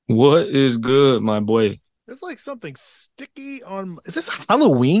What is good, my boy? There's like something sticky on. Is this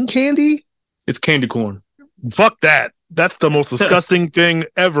Halloween candy? It's candy corn. Fuck that. That's the most disgusting thing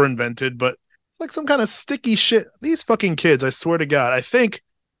ever invented, but it's like some kind of sticky shit. These fucking kids, I swear to God, I think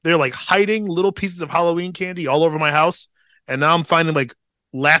they're like hiding little pieces of Halloween candy all over my house. And now I'm finding like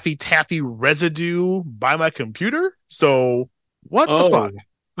Laffy Taffy residue by my computer. So what the fuck?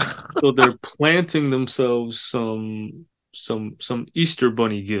 Oh, so they're planting themselves some Easter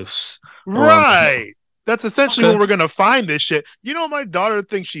bunny gifts around the Right. house. That's essentially Okay. when we're gonna find this shit. You know, my daughter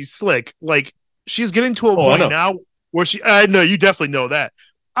thinks she's slick. Like she's getting to a Oh, I point know. now where I know you definitely know that.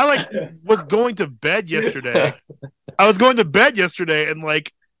 I like was going to bed yesterday. I was going to bed yesterday and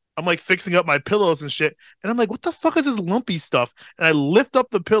like I'm like fixing up my pillows and shit. And I'm like, what the fuck is this lumpy stuff? And I lift up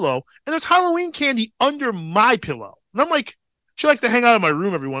the pillow and there's Halloween candy under my pillow. And I'm like, she likes to hang out in my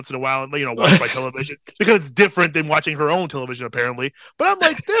room every once in a while and watch my television because it's different than watching her own television apparently. But I'm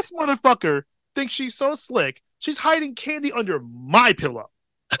like, this motherfucker thinks she's so slick. She's hiding candy under my pillow.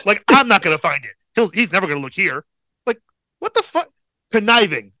 Like I'm not gonna find it. He's never gonna look here. Like what the fuck?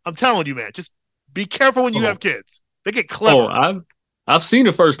 Conniving. I'm telling you, man. Just be careful when you have Oh, kids. They get oh, clever. I've seen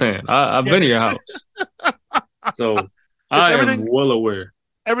it firsthand. I've Yeah, been to your house, so it's I am well aware.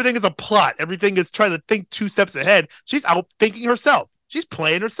 everything is a plot. Everything is trying to think 2 steps ahead. She's out thinking herself. She's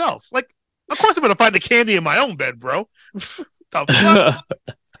playing herself. Like, of course I'm gonna find the candy in my own bed, bro. The fuck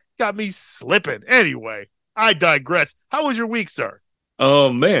got me slipping. Anyway, I digress. How was your week, sir?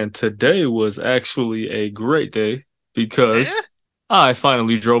 Oh man, today was actually a great day because Yeah. I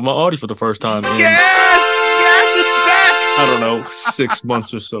finally drove my Audi for the first time in Yes, it's I don't back. know 6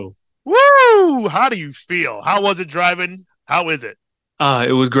 months or so. Woo! How do you feel? How was it driving? How is it?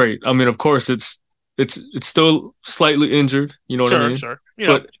 It was great. I mean, of course, it's still slightly injured. You know what I Sure, mean? sure.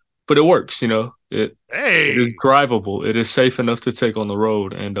 But it works. It is Hey. drivable. It is safe enough to take on the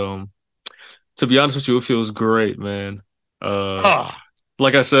road. And to be honest with you, it feels great, man. Uh, Oh,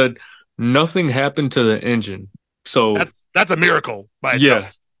 like I said, nothing happened to the engine. So that's a miracle by yeah.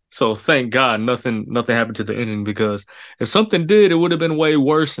 itself. So thank God nothing happened to the engine because if something did, it would have been way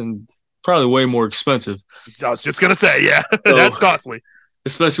worse and probably way more expensive. I was just gonna say, yeah, So that's costly.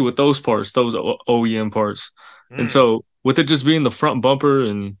 especially with those parts, those OEM parts. And Mm. so with it just being the front bumper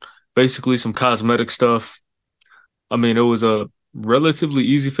and basically some cosmetic stuff, I mean, it was a relatively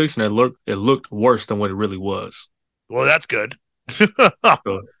easy fix and it looked worse than what it really was. Well, that's good. So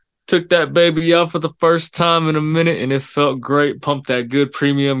took that baby out for the first time in a minute and it felt great. Pumped that good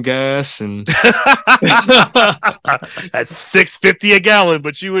premium gas and That's 6.50 a gallon,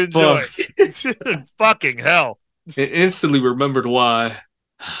 but you enjoy. fuck, Fucking hell. it instantly remembered why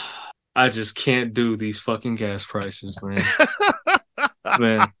I just can't do these fucking gas prices, man.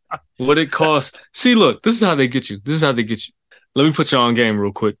 Man, what it costs. See, look, this is how they get you. This is how they get you. Let me put y'all on game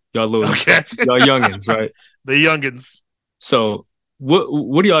real quick. Okay. Y'all youngins, right? The youngins. So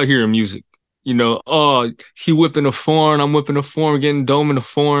what do y'all hear in music? Oh, he whipping a foreign, I'm whipping a foreign, getting dome in a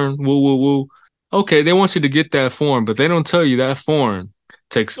foreign, woo woo woo. Okay, they want you to get that foreign, but they don't tell you that foreign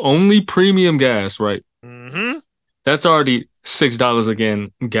takes only premium gas, right? Mm-hmm. That's already $6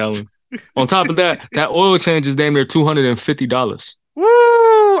 again gallon. On top of that, that oil change is damn near $250. Woo!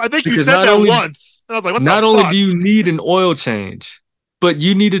 I think you Because said that once. And I was like, what the not only do fuck? you need an oil change, but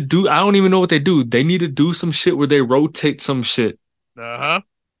you need to do I don't even know what they do. They need to do some shit where they rotate some shit, Uh-huh.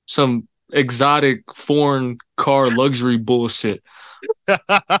 some exotic foreign car luxury bullshit.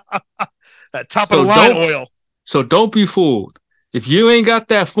 That top of the So line don't oil. so don't be fooled. If you ain't got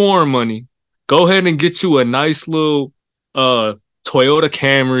that foreign money, go ahead and get you a nice little uh Toyota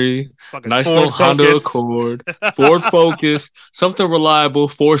Camry, Fucking nice little Ford Honda Focus. Accord, Ford Focus, something reliable,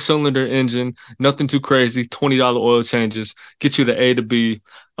 four-cylinder engine, nothing too crazy, $20 oil changes, get you the A to B,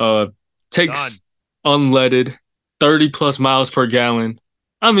 uh Done. takes unleaded, 30 plus miles per gallon.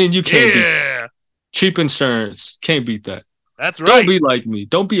 I mean, you can't beat Yeah. cheap insurance. Can't beat that. That's Don't right. be like me.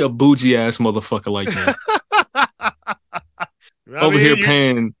 Don't be a bougie ass motherfucker like me. I Over mean, here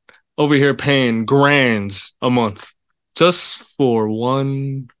paying over here paying grands a month just for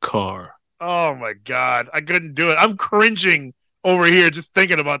one car. oh my God. I couldn't do it. I'm cringing over here just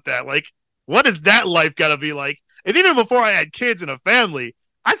thinking about that. Like, what is that life gotta be like? And even before I had kids and a family,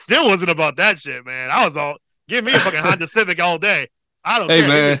 I still wasn't about that shit, man. I was all, give me a fucking Honda Civic all day. I don't Hey care.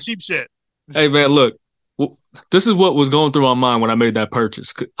 Give me the man, cheap shit. hey man, look. This is what was going through my mind when I made that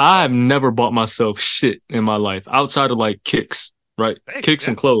purchase. I've never bought myself shit in my life outside of like kicks, right? Hey, Kicks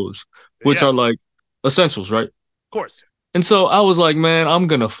yeah. and clothes, which Yeah, are of like essentials, right? course. And so I was like, man, I'm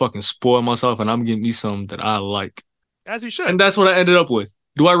gonna fucking spoil myself and I'm getting me something that I like. As you And should. that's what I ended up with.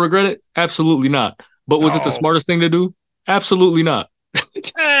 Do I regret it? Absolutely not. But was it the No. smartest thing to do? Absolutely not.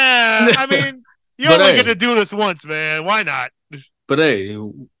 Yeah, I mean, you But only get hey, to do this once, man. Why not? but hey,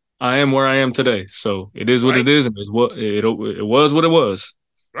 I am where I am today, so it is what Right, it is, and it was what it was.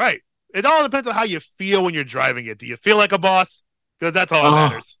 right. It all depends on how you feel when you're driving it. Do you feel like a boss? Because that's all that Oh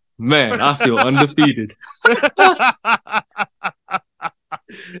matters. man, I feel undefeated.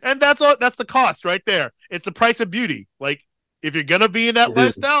 And that's all. That's the cost right there. It's the price of beauty. Like if you're gonna be in that It is.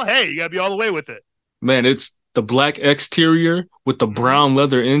 lifestyle, hey, you gotta be all the way with it. Man, it's the black exterior with the Mm-hmm. brown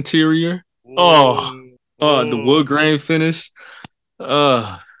leather interior. Oh, Whoa, the wood whoa, grain finish.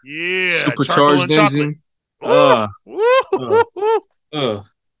 Uh, yeah, charcoal supercharged and chocolate. engine. Ooh, Uh, uh, ooh. uh,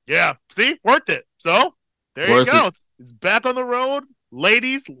 Yeah, see, worth it. So there you worth go. it. It's back on the road.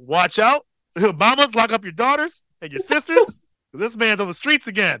 Ladies, watch out. Mamas, lock up your daughters and your sisters. This man's on the streets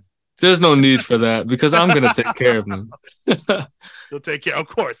again. There's no need for that because I'm gonna take care of them. He'll take care, of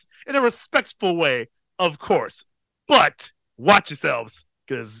course, in a respectful way, of course. But watch yourselves,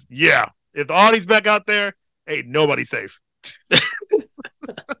 because yeah, if the Audie's back out there, ain't nobody safe.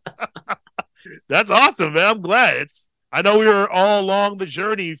 That's awesome, man. I'm glad. I know we were all along the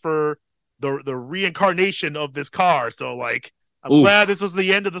journey for the reincarnation of this car. So like I'm glad Oof. this was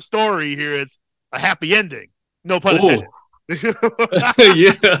the end of the story here is a happy ending. No pun Ooh. intended.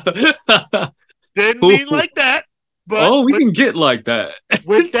 Yeah. Didn't Ooh. mean like that. But Oh, we can get like that.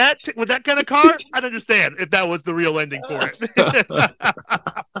 with that kind of car, I'd understand if that was the real ending for it.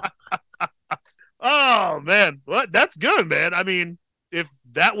 Oh man, well, that's good, man. I mean, if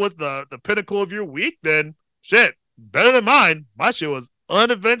that was the pinnacle of your week, then shit, better than mine. My shit was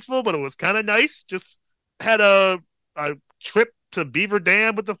uneventful, but it was kind of nice. Just had a trip to Beaver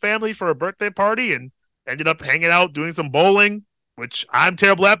Dam with the family for a birthday party, and ended up hanging out doing some bowling, which I'm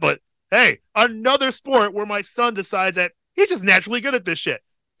terrible at. But hey, another sport where my son decides that he's just naturally good at this shit.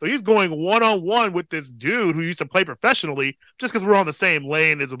 So he's going one on one with this dude who used to play professionally, just because we're on the same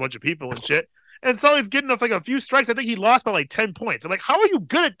lane as a bunch of people and shit. And so he's getting up like a few strikes. I think he lost by like 10 points. I'm like, how are you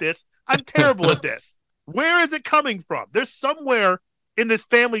good at this? I'm terrible at this. Where is it coming from? There's somewhere in this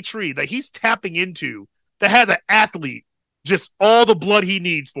family tree that he's tapping into that has an athlete, just all the blood he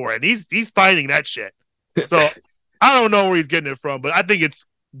needs for it. And he's finding that shit. So I don't know where he's getting it from, but I think it's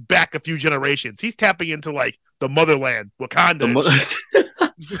back a few generations. He's tapping into like the motherland, Wakanda and shit.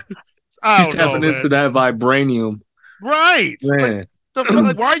 I He's don't know, tapping into man. that vibranium. Right. Like Man.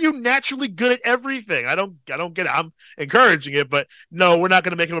 like why are you naturally good at everything? I don't get it. I'm encouraging it, but no, we're not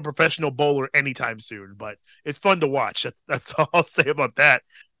going to make him a professional bowler anytime soon. But it's fun to watch. That's all I'll say about that.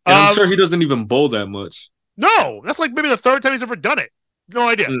 And I'm sure he Um, doesn't even bowl that much. no, that's like maybe the third time he's ever done it. No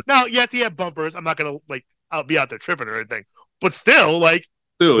idea. Mm. Now, yes, he had bumpers. I'm not gonna like I'll be out there tripping or anything, but still, like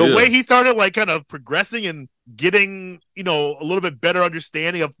Still, the yeah. way he started, like kind of progressing and getting, a little bit better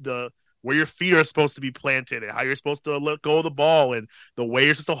understanding of the where your feet are supposed to be planted and how you're supposed to let go of the ball and the way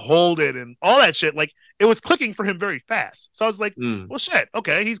you're supposed to hold it and all that shit. Like it was clicking for him very fast. So I was like, Mm. well, shit.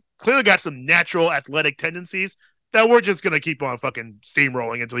 Okay, he's clearly got some natural athletic tendencies that we're just gonna keep on fucking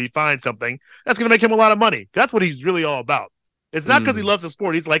steamrolling until he finds something that's gonna make him a lot of money. That's what he's really all about. It's not because he Mm. loves the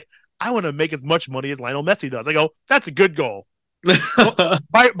sport. He's like, I want to make as much money as Lionel Messi does. I go, that's a good goal. Well,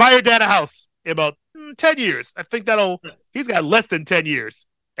 buy your dad a house in about 10 years. I think he's got less than 10 years.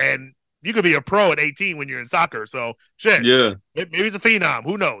 And you could be a pro at 18 when you're in soccer. So shit, Yeah. maybe he's a phenom.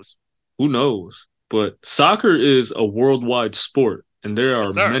 Who knows? Who knows? But soccer is a worldwide sport, and there Yes,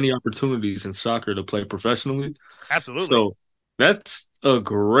 are sir. many opportunities in soccer to play professionally. Absolutely. So that's a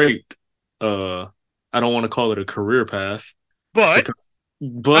great I don't want to call it a career path, But because, I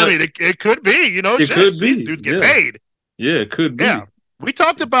but mean, it could be, it shit. could These be. dudes get Yeah. paid. Yeah, it could Yeah. be. We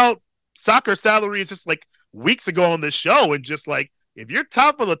talked about soccer salaries just like weeks ago on this show. And just like, if you're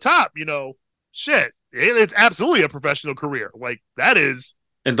top of the top, shit, it is absolutely a professional career. Like, that is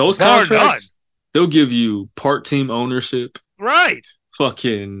And those bar none. contracts, they'll give you part team ownership, Right.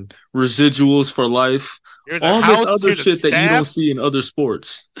 fucking residuals for life, Here's a all this house. other Here's a shit that you don't staff. see in other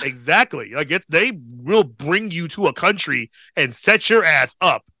sports. Exactly. Like they will bring you to a country and set your ass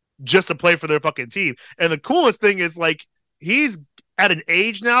up just to play for their fucking team. And the coolest thing is like he's at an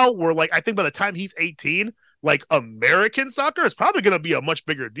age now where like I think by the time he's 18, like American soccer is probably going to be a much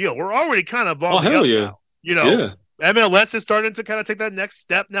bigger deal. We're already kind of Oh on the hell up yeah. now. Yeah. MLS is starting to kind of take that next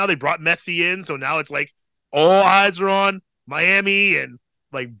step now. They brought Messi in, so now it's like all eyes are on Miami and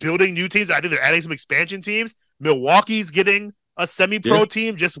like building new teams. I think they're adding some expansion teams. Milwaukee's getting a semi-pro Yeah.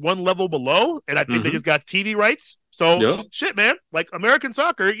 team just one level below, and I think they Mm-hmm. just got TV rights. So Yeah. shit, man. Like American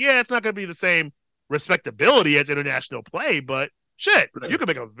soccer, yeah, it's not going to be the same respectability as international play, but shit, Right. you can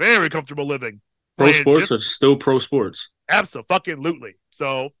make a very comfortable living Pro playing sports just are still pro sports. absolutely.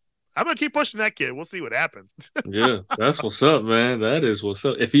 So I'm gonna keep pushing that kid. We'll see what happens. Yeah, that's what's up, man. That is what's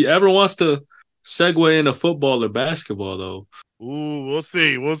up. If he ever wants to segue into football or basketball, though, Ooh, we'll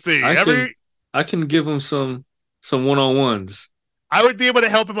see. We'll see. I can I can give him some one-on-ones. I would be able to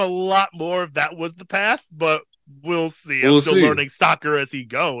help him a lot more if that was the path, but we'll see. I'm We'll still see. learning soccer as he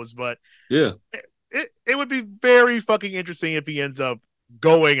goes, but Yeah, it would be very fucking interesting if he ends up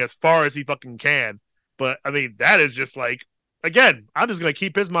going as far as he fucking can. But I mean, that is just like, again, I'm just gonna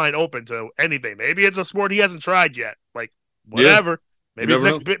keep his mind open to anything. Maybe it's a sport he hasn't tried yet. Like yeah. whatever. You Maybe his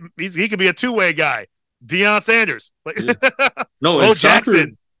never next know. bit he could be a two-way guy. Deion Sanders. Like Yeah. No, and Bo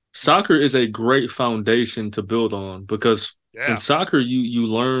Jackson. soccer is a great foundation to build on because in Yeah. soccer you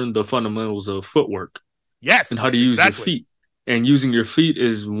learn the fundamentals of footwork and how Yes, to use your exactly. feet. And using your feet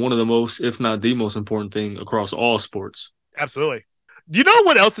is one of the most, if not the most important thing across all sports. Absolutely. Do you know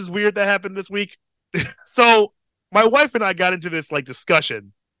what else is weird that happened this week? So my wife and I got into this like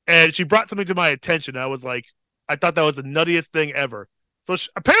discussion, and she brought something to my attention. I was like, I thought that was the nuttiest thing ever. So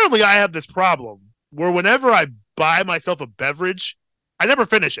apparently, I have this problem where whenever I buy myself a beverage, I never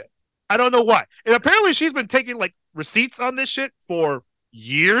finish it. I don't know why. And apparently, she's been taking like receipts on this shit for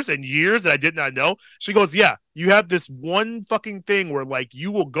years and years that I did not know. She goes, "Yeah, you have this one fucking thing where like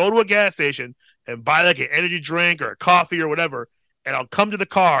you will go to a gas station and buy like an energy drink or a coffee or whatever, and I'll come to the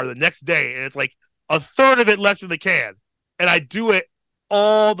car the next day and it's like a third of it left in the can. And I do it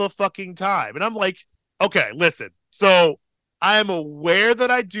all the fucking time." And I'm like, okay, listen. So I am aware that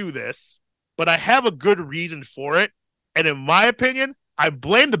I do this, but I have a good reason for it. And in my opinion, I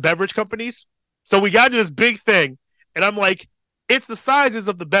blame the beverage companies. So we got into this big thing, and I'm like, it's the sizes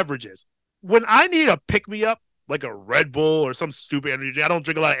of the beverages. When I need a pick me up, like a Red Bull or some stupid energy drink, I don't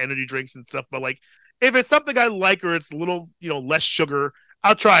drink a lot of energy drinks and stuff, but like if it's something I like or it's a little, less sugar,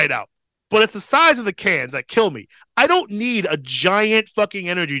 I'll try it out. But it's the size of the cans that kill me. I don't need a giant fucking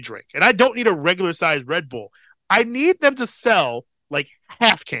energy drink, and I don't need a regular size Red Bull. I need them to sell like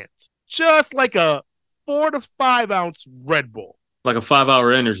half cans, just like a 4 to 5 ounce Red Bull. Like a 5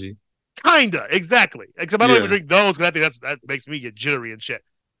 hour energy. Kinda, exactly. Except I don't even Yeah. drink those because I think that makes me get jittery and shit.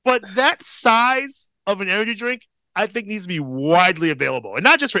 But that size of an energy drink, I think needs to be widely available, and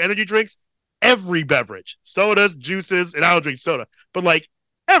not just for energy drinks. Every beverage, sodas, juices, and I don't drink soda, but like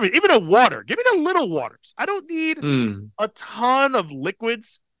even a water. Give me the little waters. I don't need Mm. a ton of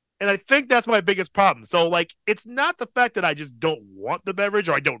liquids, and I think that's my biggest problem. So like, it's not the fact that I just don't want the beverage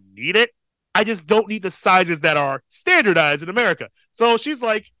or I don't need it. I just don't need the sizes that are standardized in America. So she's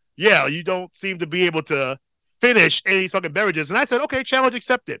like, yeah, you don't seem to be able to finish any of these fucking beverages. And I said, okay, challenge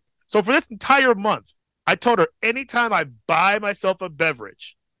accepted. So for this entire month, I told her anytime I buy myself a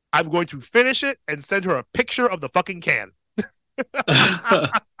beverage, I'm going to finish it and send her a picture of the fucking can.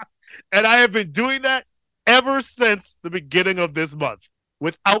 And I have been doing that ever since the beginning of this month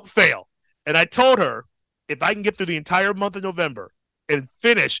without fail. And I told her if I can get through the entire month of November and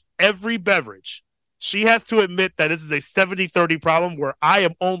finish every beverage, she has to admit that this is a 70-30 problem where I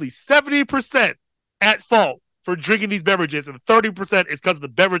am only 70% at fault for drinking these beverages, and 30% is because of the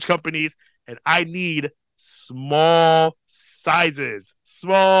beverage companies, and I need small sizes,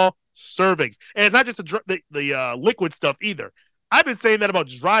 small servings. And it's not just the liquid stuff either. I've been saying that about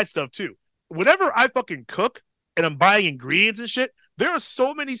dry stuff too. Whenever I fucking cook and I'm buying ingredients and shit, there are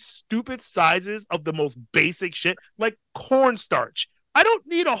so many stupid sizes of the most basic shit, like cornstarch. I don't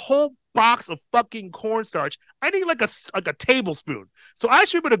need a whole box of fucking cornstarch. I need like a tablespoon. So I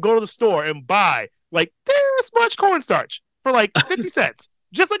should be able to go to the store and buy like this much cornstarch for like 50 cents.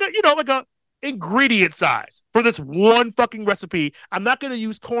 Just like a ingredient size for this one fucking recipe. I'm not going to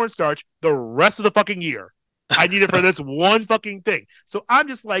use cornstarch the rest of the fucking year. I need it for this one fucking thing. So I'm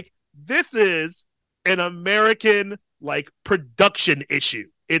just like, this is an American like production issue.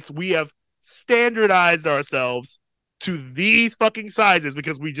 We have standardized ourselves to these fucking sizes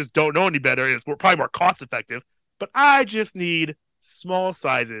because we just don't know any better. We're probably more cost effective. But I just need small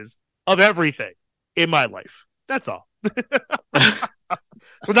sizes of everything in my life. That's all.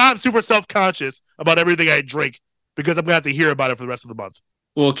 So now I'm super self-conscious about everything I drink because I'm gonna have to hear about it for the rest of the month.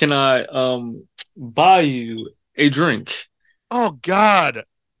 Well, can I buy you a drink? Oh God.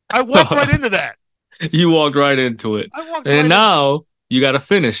 I walked right into that. You walked right into it. I walked And right now you got to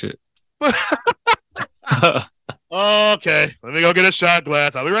finish it. Okay, let me go get a shot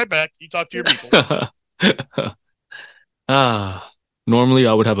glass. I'll be right back. You talk to your people. Normally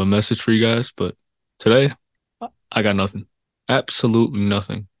I would have a message for you guys, but today I got nothing. Absolutely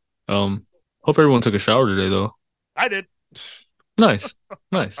nothing. Hope everyone took a shower today though. I did. Nice.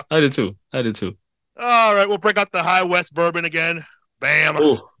 Nice. I did too. All right, we'll break out the High West bourbon again. Bam.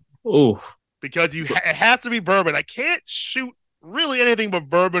 Oh. Because it has to be bourbon. I can't shoot really anything but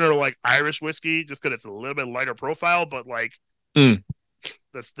bourbon or like Irish whiskey, just because it's a little bit lighter profile. But like Mm.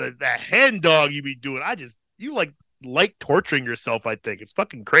 that hen dog you be doing, you like torturing yourself. I think it's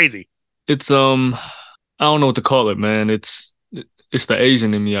fucking crazy. It's I don't know what to call it, man. It's the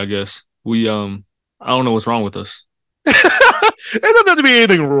Asian in me, I guess. I don't know what's wrong with us. There doesn't have to be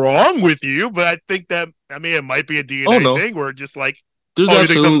anything wrong with you, but I think that it might be a Oh DNA no, thing where just like, there's oh, you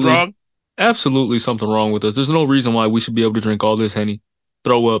think something's wrong? absolutely something wrong with us. There's no reason why we should be able to drink all this Henny,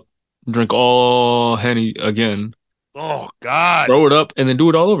 throw up, drink all Henny again, Oh God. throw it up, and then do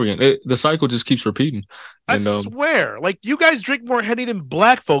it all over again. The cycle just keeps repeating. I And swear, like you guys drink more Henny than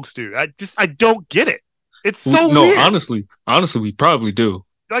black folks do. I don't get it. It's so no, weird. honestly, we probably do.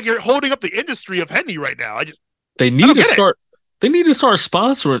 Like you're holding up the industry of Henny right now. They I need don't to get it. start. They need to start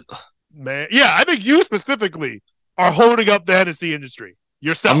sponsoring. Man. Yeah, I think you specifically are holding up the Hennessy industry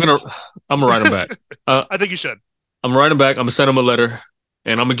yourself. I'm gonna write them back. I think you should. I'm gonna write them back. I'm gonna send them a letter,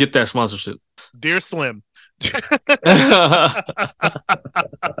 and I'm gonna get that sponsorship. Dear Slim.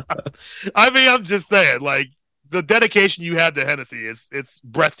 I mean, I'm just saying, like the dedication you have to Hennessy it's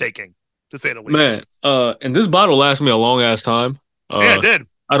breathtaking, to say the least. Man, and this bottle lasts me a long ass time. Yeah, it did.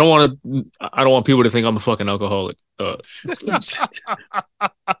 I don't want people to think I'm a fucking alcoholic. Well,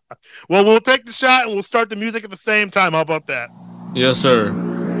 we'll take the shot and we'll start the music at the same time. How about that? Yes, sir.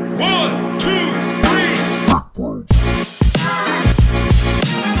 1, 2, 3.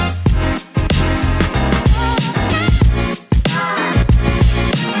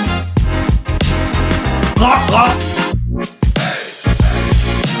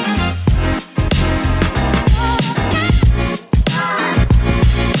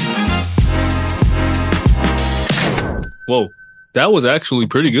 Whoa, that was actually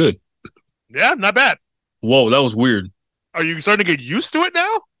pretty good. Yeah, not bad. Whoa, that was weird. Are you starting to get used to it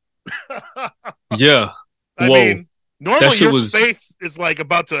now? Yeah. I Whoa. mean, normally your was... face is like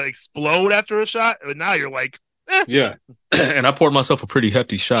about to explode after a shot, but now you're like, Yeah. And I poured myself a pretty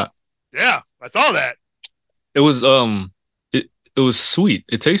hefty shot. yeah, I saw that. It was it was sweet.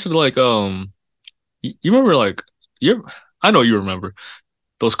 It tasted like you remember like I know you remember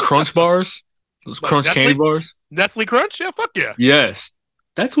those crunch bars, those Like crunch Nestle? candy bars. Nestle Crunch? Yeah, fuck yeah. Yes,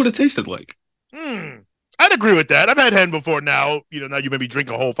 that's what it tasted like. I'd agree with that. I've had hen before now. Now you maybe drink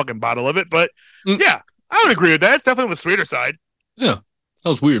a whole fucking bottle of it, but Mm. yeah, I would agree with that. It's definitely on the sweeter side. Yeah, that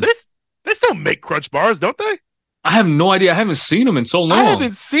was weird. They still make crunch bars, don't they? I have no idea. I haven't seen them in so long. I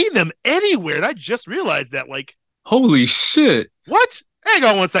haven't seen them anywhere, and I just realized that. Like, Holy shit! what? Hang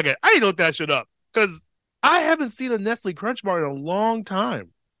on one second. I need to look that shit up because I haven't seen a Nestle Crunch bar in a long time.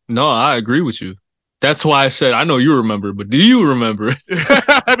 No, I agree with you. That's why I said I know you remember, but do you remember?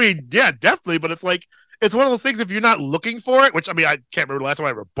 I mean, yeah, definitely. But it's like it's one of those things. If you're not looking for it, which I mean, I can't remember the last time I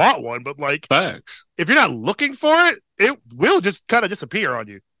ever bought one, but like, Facts. if you're not looking for it, it will just kind of disappear on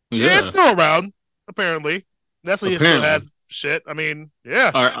you. Yeah, it's Yeah. still around. Apparently, Nestle still Apparently. has shit. I mean,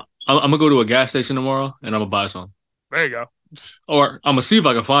 yeah. All right. I'm gonna go to a gas station tomorrow and I'm gonna buy some. There you go. Or I'm gonna see if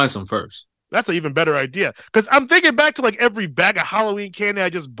I can find some first. That's an even better idea. Because I'm thinking back to like every bag of Halloween candy I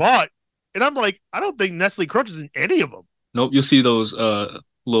just bought, and I'm like, I don't think Nestle Crunch is in any of them. Nope. You'll see those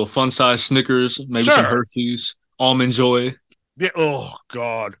little fun size Snickers, maybe some Sure. Hershey's, Almond Joy. Yeah. Oh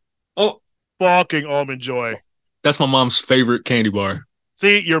God. Oh, Fucking Almond Joy. that's my mom's favorite candy bar.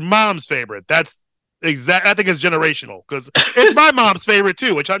 See, your mom's favorite. That's exact. I think it's generational because it's my mom's favorite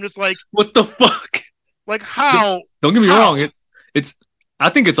too. Which I'm just What the fuck? like how? Don't get me How? wrong. It's I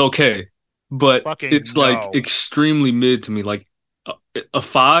think it's okay, but Fucking it's no. like extremely mid to me. Like a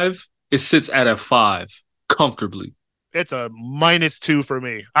 5, it sits at a 5 comfortably. It's a -2 for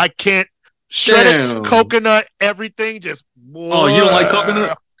me. I can't shredded Damn. coconut, everything. Just Oh, you don't like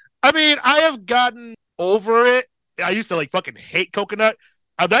coconut? I mean, I have gotten over it. I used to like fucking hate coconut.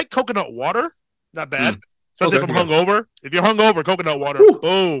 I like coconut water. Not bad. Especially Okay, if I'm hungover. If you're hungover, coconut water, Woo.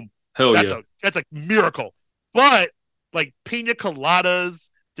 boom. Hell yeah. That's a miracle. But like pina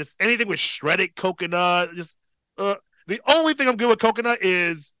coladas, just anything with shredded coconut, just the only thing I'm good with coconut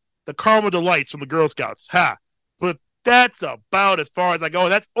is the caramel delights from the Girl Scouts. But that's about as far as I go.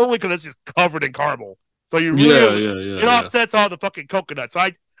 And that's only because it's just covered in caramel. So you really it offsets all the fucking coconut. So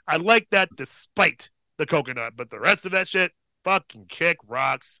I like that despite the coconut, but the rest of that shit fucking kick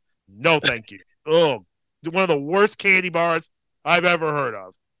rocks. No, thank you. Oh, one of the worst candy bars I've ever heard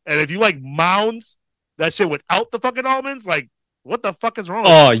of. And if you like Mounds, that shit without the fucking almonds, like what the fuck is wrong?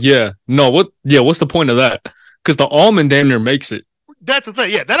 Oh yeah. No, what's the point of that? Because the almond damn near makes it. That's the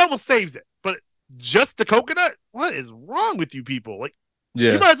thing. Yeah, that almost saves it. But just the coconut? What is wrong with you people? Like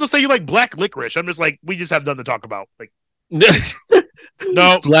Yeah. you might as well say you like black licorice. I'm just like, we just have nothing to talk about. Like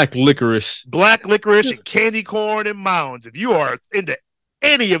No, Black licorice. black licorice and candy corn and Mounds. If you are into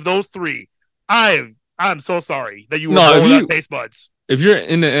any of those three, I'm so sorry that you were No, born without taste buds. if you're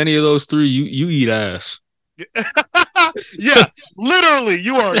into any of those three, you eat ass. Yeah, literally,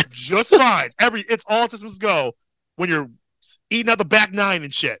 you are just fine. It's all systems go when you're eating out the back nine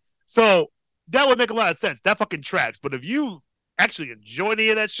and shit. So that would make a lot of sense. That fucking tracks. But if you actually enjoy any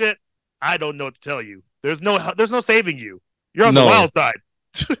of that shit, I don't know what to tell you. There's no saving you. You're on the wild side.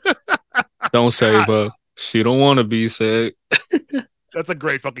 Don't save her. She don't want to be saved. That's a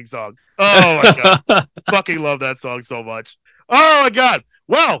great fucking song. Oh my god. Fucking love that song so much. Oh my god.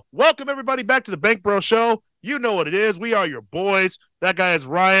 Well, welcome everybody back to the Bank Bro Show. You know what it is. We are your boys. That guy is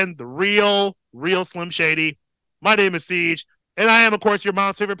Ryan, the real Slim Shady. My name is Ceej, and I am, of course, your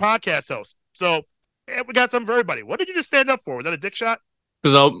mom's favorite podcast host. So we got something for everybody. What did you just stand up for? Was that a dick shot?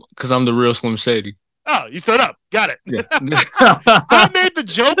 Because I'm the real Slim Shady. Oh, you stood up. Got it. Yeah. I made the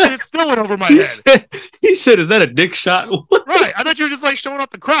joke and it still went over my head. He said, is that a dick shot? Right. I thought you were just like showing off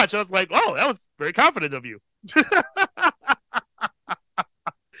the crotch. I was like, oh, that was very confident of you.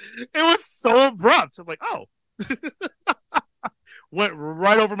 It was so abrupt. I was like, oh. Went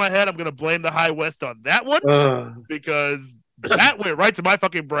right over my head. I'm going to blame the High West on that one because that went right to my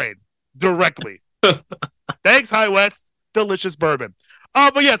fucking brain directly. Thanks, High West. Delicious bourbon.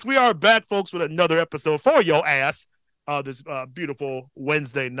 But yes, we are back, folks, with another episode for your ass. This beautiful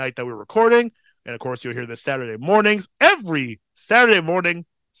Wednesday night that we're recording. And of course, you'll hear this Saturday mornings, every Saturday morning,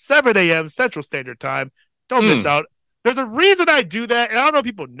 7 a.m. Central Standard Time. Don't miss out. There's a reason I do that, and I don't know if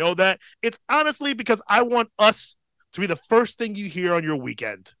people know that. It's honestly because I want us to be the first thing you hear on your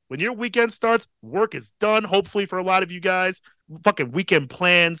weekend. When your weekend starts, work is done, hopefully for a lot of you guys. Fucking weekend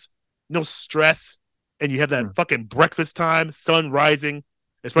plans, no stress. And you have that fucking breakfast time, sun rising,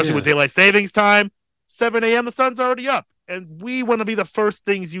 especially with daylight savings time. 7 a.m., the sun's already up. And we want to be the first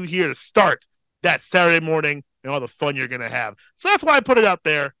things you hear to start that Saturday morning and all the fun you're going to have. So that's why I put it out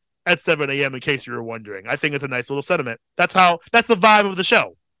there at 7 a.m. in case you were wondering. I think it's a nice little sentiment. That's the vibe of the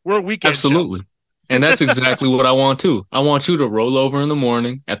show. We're a weekend Absolutely. Show. And that's exactly what I want too. I want you to roll over in the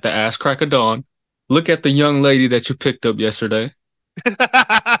morning at the ass crack of dawn, look at the young lady that you picked up yesterday.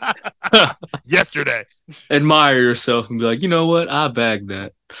 Yesterday. Admire yourself and be like, you know what? I bagged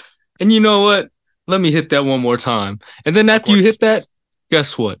that. And you know what? Let me hit that one more time. And then after you hit that,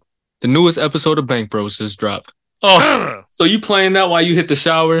 guess what? The newest episode of Bank Bros just dropped. Oh, so you playing that while you hit the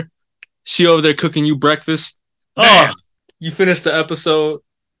shower? She over there cooking you breakfast. Man. Oh, you finished the episode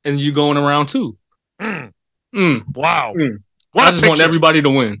and you going around too. Wow. I just want everybody to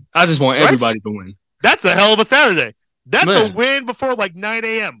win. That's a hell of a Saturday. That's a win before like 9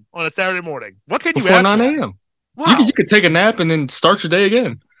 a.m. on a Saturday morning. What can you ask for? 9 a.m. Wow. You could take a nap and then start your day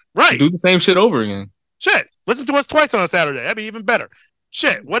again. Right. Do the same shit over again. Shit. Listen to us twice on a Saturday. That'd be even better.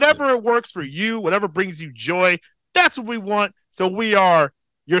 Shit. Whatever works for you, whatever brings you joy, that's what we want. So we are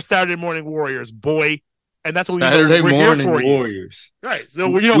your Saturday morning warriors, boy. And that's what Saturday we're morning here for warriors. You. Right. So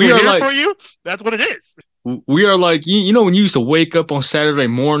we're here for you. That's what it is. We are like, you know, when you used to wake up on Saturday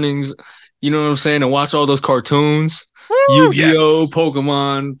mornings, you know what I'm saying, and watch all those cartoons. Yu-Gi-Oh,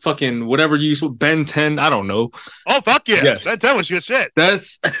 Pokemon, fucking whatever you used to, Ben 10, I don't know. Oh, fuck yeah. Yes. Ben 10 was good shit.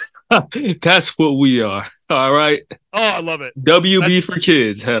 That's what we are. All right. Oh, I love it. WB for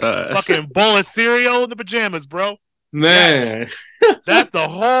kids, head ass. Fucking bowl of cereal in the pajamas, bro. Man. Yes. That's the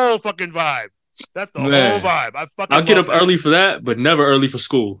whole fucking vibe. That's the whole vibe. I'll get up early for that, but never early for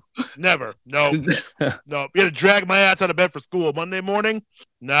school. Never. No. No. You had to drag my ass out of bed for school Monday morning?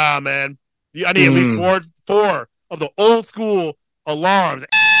 Nah, man. I need at least four of the old school alarms.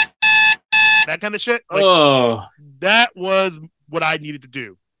 That kind of shit. Like, that was what I needed to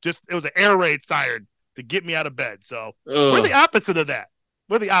do. It was an air raid siren to get me out of bed. So we're the opposite of that.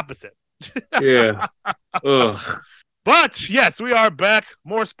 We're the opposite. Yeah. But yes, we are back.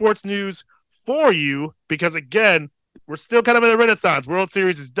 More sports news for you because, again, we're still kind of in the renaissance. World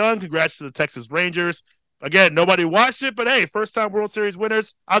Series is done. Congrats to the Texas Rangers. Again, nobody watched it, but hey, first-time World Series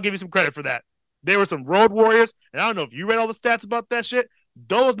winners. I'll give you some credit for that. They were some road warriors, and I don't know if you read all the stats about that shit.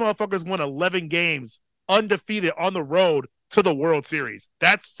 Those motherfuckers won 11 games undefeated on the road to the World Series.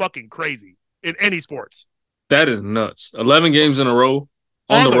 That's fucking crazy in any sports. That is nuts. 11 games in a row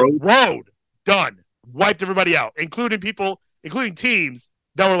on the road. Done. Wiped everybody out, including teams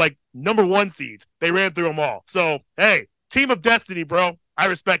that were like number one seeds. They ran through them all. So, hey, team of destiny, bro. I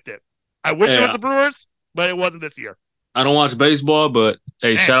respect it. I wish it was the Brewers, but it wasn't this year. I don't watch baseball, but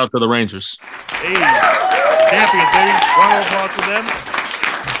hey, shout out to the Rangers. Hey, champions, baby. Round of applause for them.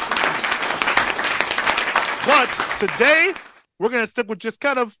 But today, we're going to stick with just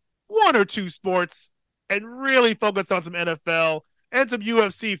kind of one or two sports and really focus on some NFL and some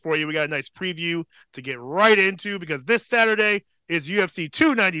UFC for you. We got a nice preview to get right into because this Saturday is UFC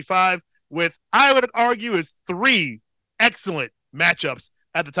 295 with, I would argue, is 3 excellent matchups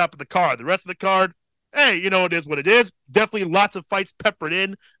at the top of the card. The rest of the card, hey, you know, it is what it is. Definitely lots of fights peppered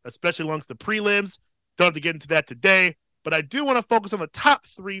in, especially amongst the prelims. Don't have to get into that today, but I do want to focus on the top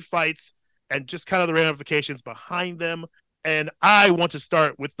 3 fights and just kind of the ramifications behind them. And I want to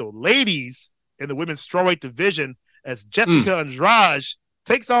start with the ladies in the women's strawweight division as Jessica Andrade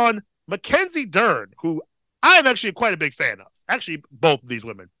takes on Mackenzie Dern, who I'm actually quite a big fan of. Actually, both of these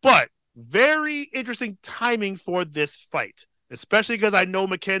women. But very interesting timing for this fight, especially because I know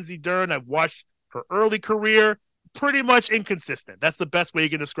Mackenzie Dern. I've watched her early career, pretty much inconsistent. That's the best way you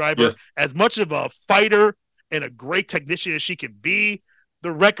can describe her. As much of a fighter and a great technician as she can be,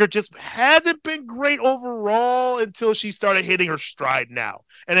 the record just hasn't been great overall until she started hitting her stride now.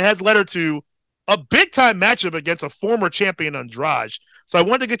 And it has led her to a big-time matchup against a former champion, Andrade. So I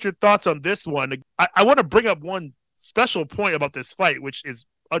wanted to get your thoughts on this one. I want to bring up one special point about this fight, which is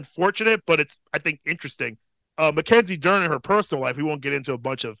unfortunate, but it's, I think, interesting. Mackenzie Dern in her personal life, we won't get into a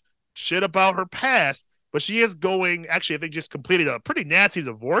bunch of shit about her past, but she is going, actually, I think just completed a pretty nasty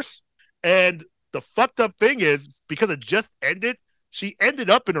divorce. And the fucked up thing is, because it just ended, she ended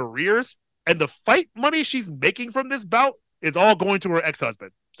up in arrears, and the fight money she's making from this bout is all going to her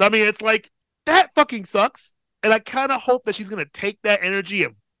ex-husband. So, I mean, it's like, that fucking sucks. And I kind of hope that she's going to take that energy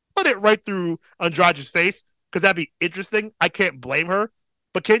and put it right through Andrade's face, because that'd be interesting. I can't blame her.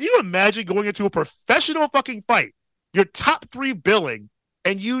 But can you imagine going into a professional fucking fight, your top 3 billing,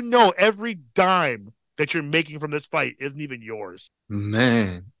 and you know every dime that you're making from this fight isn't even yours?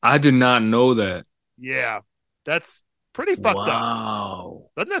 Man, I did not know that. Yeah, that's pretty fucked up. Wow.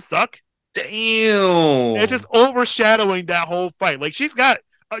 Doesn't that suck? Damn. It's just overshadowing that whole fight. Like, she's got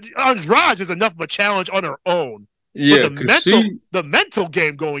Andrade is enough of a challenge on her own. Yeah, but the mental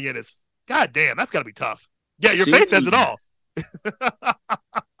game going in is, goddamn, that's got to be tough. Yeah, your face says it all.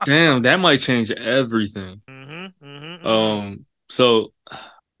 Damn, that might change everything. So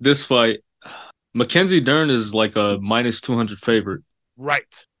this fight, Mackenzie Dern is like a minus 200 favorite.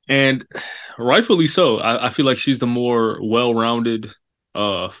 Right. And rightfully so. I feel like she's the more well-rounded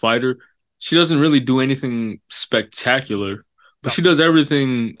fighter. She doesn't really do anything spectacular, but she does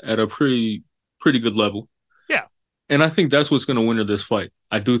everything at a pretty good level. Yeah. And I think that's what's going to win her this fight.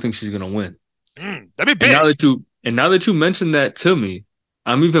 I do think she's going to win. That'd be big. And now that you mentioned that to me,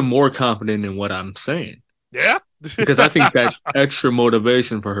 I'm even more confident in what I'm saying. Yeah? Because I think that's extra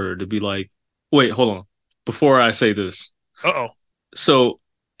motivation for her to be like, wait, hold on. Before I say this. Uh-oh. So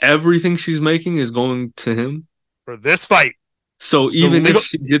everything she's making is going to him? For this fight. So even if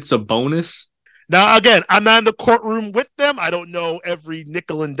she gets a bonus? Now, again, I'm not in the courtroom with them. I don't know every nick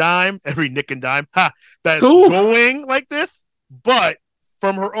and dime that's going like this. But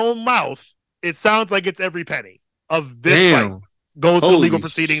from her own mouth, it sounds like it's every penny of this fight goes to legal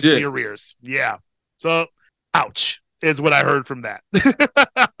proceedings in the arrears. Yeah. So, ouch, is what I heard from that.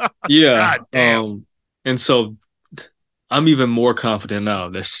 Yeah. God damn. And so I'm even more confident now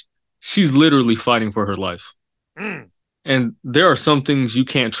that she's literally fighting for her life. And there are some things you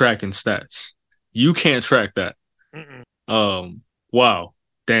can't track in stats. You can't track that. Wow.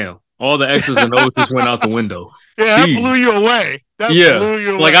 Damn. All the X's and O's just went out the window. Yeah, that blew you away. Blew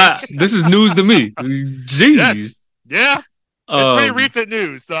you away. Like this is news to me. Jeez. Yes. Yeah. It's pretty recent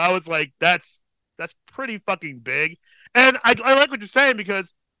news. So I was like, that's pretty fucking big. And I like what you're saying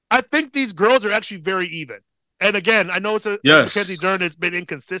because I think these girls are actually very even. And again, I know Mackenzie Dern has been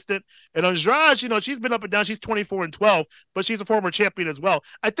inconsistent. And Andrade, you know, she's been up and down. She's 24-12, but she's a former champion as well.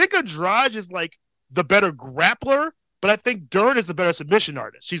 I think Andrade is like the better grappler, but I think Dern is the better submission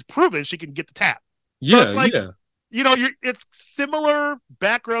artist. She's proven she can get the tap. So yeah, it's like, you know, it's similar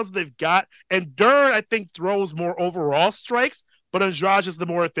backgrounds they've got. And Dern, I think, throws more overall strikes, but Andrade is the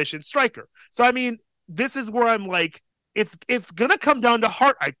more efficient striker. So, I mean, this is where I'm like, it's going to come down to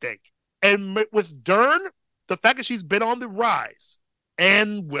heart, I think. And with Dern, the fact that she's been on the rise,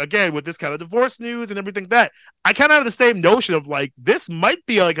 and again, with this kind of divorce news and everything that, I kind of have the same notion of like, this might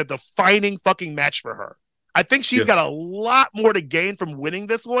be like a defining fucking match for her. I think she's got a lot more to gain from winning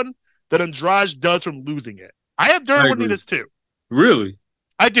this one than Andrade does from losing it. I have Dern winning this too. Really?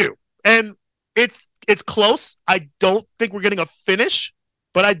 I do. And it's close. I don't think we're getting a finish,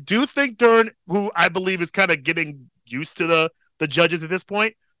 but I do think Dern, who I believe is kind of getting used to the judges at this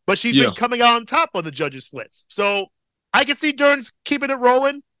point, but she's been coming out on top on the judges' splits. So I can see Dern's keeping it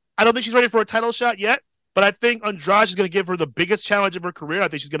rolling. I don't think she's ready for a title shot yet, but I think Andrade is going to give her the biggest challenge of her career. I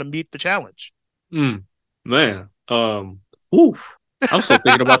think she's going to meet the challenge. Man. Oof. I'm still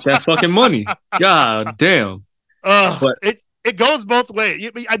thinking about that fucking money. God damn. But It goes both ways.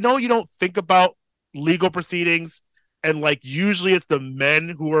 I know you don't think about legal proceedings, and like usually it's the men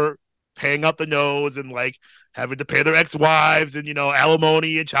who are paying up the nose and like having to pay their ex-wives and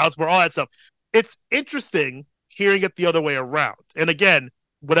alimony and child support, all that stuff. It's interesting hearing it the other way around. And again,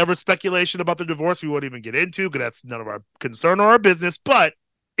 whatever speculation about the divorce we won't even get into because that's none of our concern or our business. But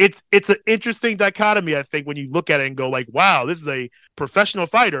it's an interesting dichotomy, I think, when you look at it and go like, wow, this is a professional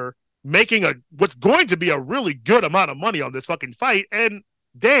fighter making what's going to be a really good amount of money on this fucking fight. And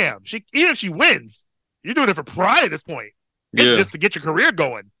damn, even if she wins, you're doing it for pride at this point. It's just to get your career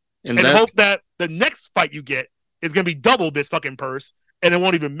going and hope that the next fight you get is going to be double this fucking purse and it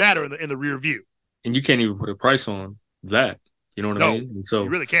won't even matter in the rear view. And you can't even put a price on that. You know what I mean? And so you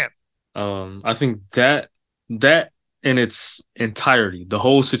really can't. I think that in its entirety, the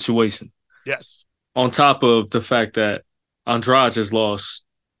whole situation. Yes. On top of the fact that Andrade has lost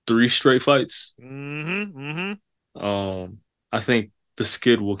 3 straight fights. Mm-hmm. I think the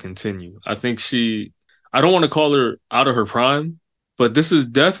skid will continue. I think I don't want to call her out of her prime, but this is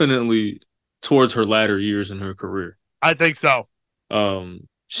definitely towards her latter years in her career. I think so.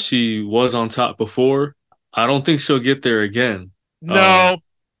 She was on top before. I don't think she'll get there again. No.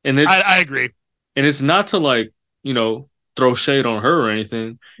 And I agree. And it's not to throw shade on her or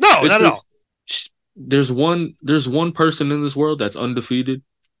anything. No, not at all. There's one person in this world that's undefeated.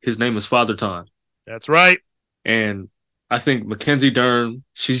 His name is Father Time. That's right. And I think Mackenzie Dern,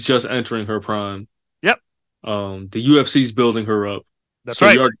 she's just entering her prime. Yep. The UFC's building her up. That's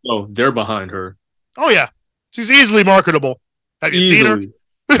right. You already know they're behind her. Oh yeah. She's easily marketable. Have you seen her?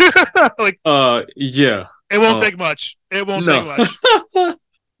 Yeah. It won't take much. It won't take much.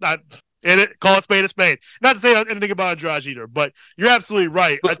 Call a spade a spade. Not to say anything about Andrade either, but you're absolutely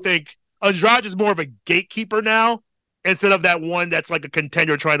right. I think Andrade is more of a gatekeeper now instead of that one that's like a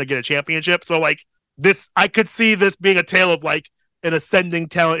contender trying to get a championship. So like this, I could see this being a tale of like an ascending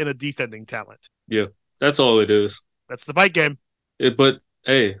talent and a descending talent. Yeah, that's all it is. That's the fight game. But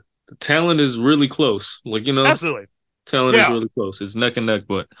hey, the talent is really close. Absolutely. Talent is really close. It's neck and neck,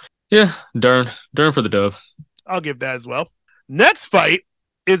 but yeah, Dern for the dove. I'll give that as well. Next fight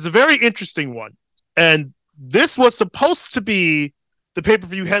is a very interesting one. And this was supposed to be the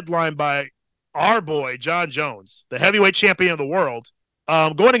pay-per-view headline by our boy, John Jones, the heavyweight champion of the world,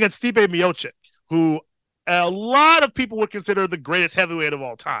 going against Stipe Miocic, who a lot of people would consider the greatest heavyweight of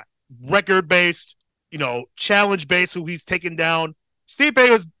all time. Record-based, challenge-based, who he's taken down.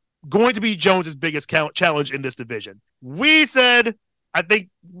 Stipe was going to be Jones's biggest challenge in this division. We said, I think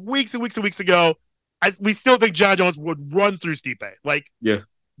weeks and weeks and weeks ago, we still think John Jones would run through Stipe.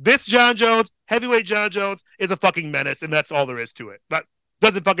 This John Jones, heavyweight John Jones, is a fucking menace, and that's all there is to it. But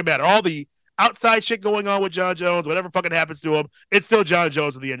doesn't fucking matter. All the outside shit going on with John Jones, whatever fucking happens to him, it's still John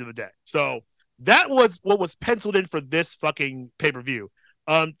Jones at the end of the day. So that was what was penciled in for this fucking pay-per-view.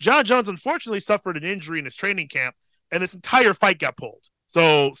 John Jones unfortunately suffered an injury in his training camp, and this entire fight got pulled.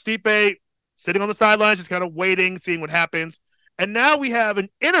 So Stipe sitting on the sidelines, just kind of waiting, seeing what happens. And now we have an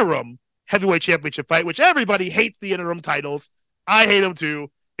interim heavyweight championship fight, which everybody hates the interim titles. I hate them too.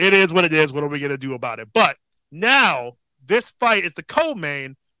 It is what it is. What are we going to do about it? But now this fight is the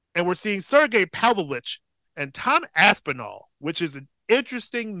co-main, and we're seeing Sergey Pavlovich and Tom Aspinall, which is an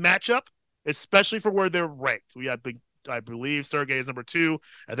interesting matchup, especially for where they're ranked. I believe Sergey is number 2.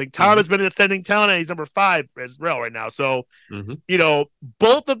 I think Tom has been an ascending talent, and he's number 5 as well right now. So,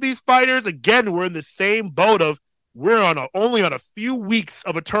 both of these fighters, again, we're in the same boat of we're only on a few weeks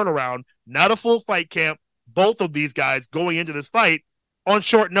of a turnaround, not a full fight camp. Both of these guys going into this fight on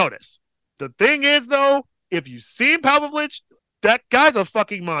short notice. The thing is, though, if you've seen Pavlovich, that guy's a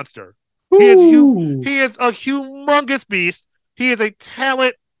fucking monster. He is a humongous beast. He is a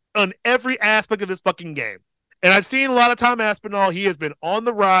talent on every aspect of this fucking game. And I've seen a lot of Tom Aspinall. He has been on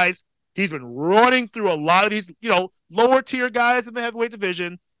the rise. He's been running through a lot of these, lower tier guys in the heavyweight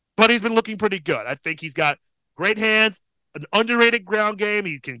division, but he's been looking pretty good. I think he's got great hands, an underrated ground game.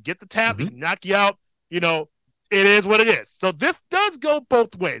 He can get the tap. He can knock you out. It is what it is. So this does go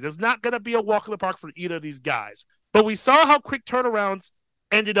both ways. It's not going to be a walk in the park for either of these guys. But we saw how quick turnarounds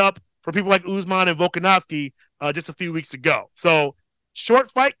ended up for people like Usman and Volkanovski just a few weeks ago. So short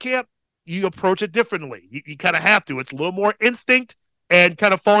fight camp, you approach it differently. You kind of have to. It's a little more instinct and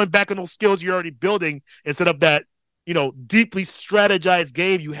kind of falling back on those skills you're already building instead of that, deeply strategized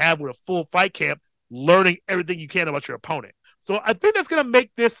game you have with a full fight camp, learning everything you can about your opponent. So I think that's going to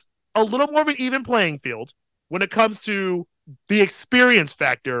make this a little more of an even playing field when it comes to the experience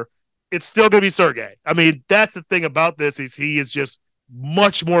factor. It's still going to be Sergey. I mean, that's the thing about this is he is just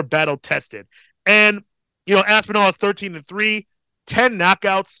much more battle tested. And, Aspinall is 13-3. 10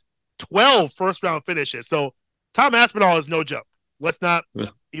 knockouts, 12 first-round finishes. So Tom Aspinall is no joke. Let's not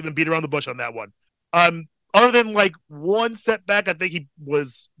even beat around the bush on that one. Other than like one setback, I think he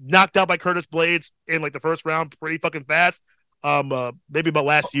was knocked out by Curtis Blades in like the first round pretty fucking fast. Maybe about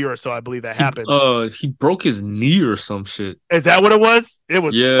last year or so, I believe that happened. He broke his knee or some shit. Is that what it was? It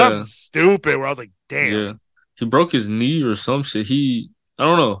was something stupid where I was like, damn. Yeah. He broke his knee or some shit. I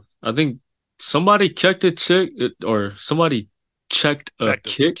don't know. I think somebody checked somebody checked a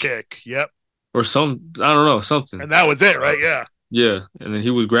kick. Yep. Or I don't know, something. And that was it, right? Yeah. Yeah. And then he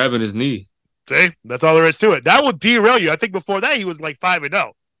was grabbing his knee. See, that's all there is to it. That will derail you. I think before that he was like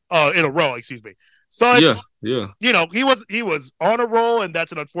 5-0 in a row. Excuse me. So it's, he was on a roll, and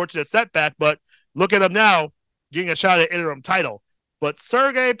that's an unfortunate setback. But look at him now, getting a shot at interim title. But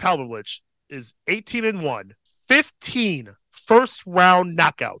Sergey Pavlovich is 18-1, 15 first round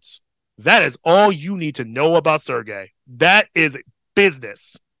knockouts. That is all you need to know about Sergey. That is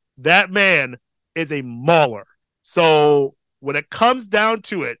business. That man is a mauler. So when it comes down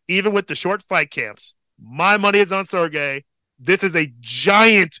to it, even with the short fight camps, my money is on Sergey. This is a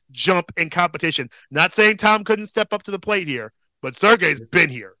giant jump in competition. Not saying Tom couldn't step up to the plate here, but Sergey's been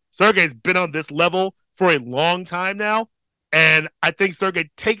here. Sergey's been on this level for a long time now. And I think Sergey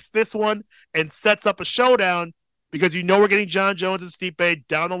takes this one and sets up a showdown because we're getting John Jones and Stipe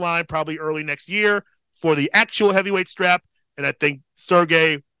down the line probably early next year for the actual heavyweight strap. And I think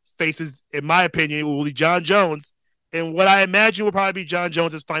Sergey faces, in my opinion, will be John Jones in what I imagine will probably be John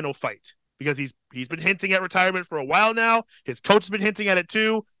Jones' final fight because he's been hinting at retirement for a while now. His coach has been hinting at it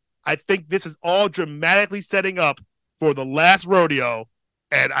too. I think this is all dramatically setting up for the last rodeo.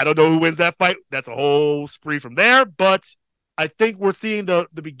 And I don't know who wins that fight. That's a whole spree from there. But I think we're seeing the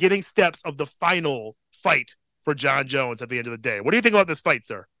beginning steps of the final fight for John Jones at the end of the day. What do you think about this fight,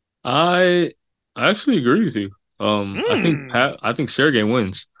 sir? I actually agree with you. I think Sergey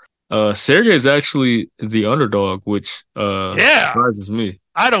wins. Sergey is actually the underdog, which surprises me.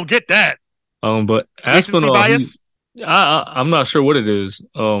 I don't get that. But Aspinall, I'm not sure what it is.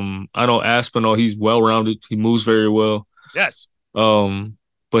 I know Aspinall, he's well rounded. He moves very well. Yes.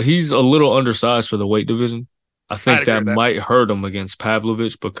 But he's a little undersized for the weight division. I think that might hurt him against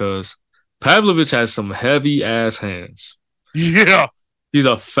Pavlovich because Pavlovich has some heavy ass hands. Yeah. He's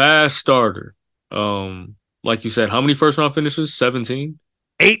a fast starter. Like you said, how many first round finishes? 17?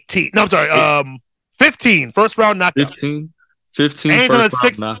 18. No, I'm sorry. 15 first round knockouts. 15 first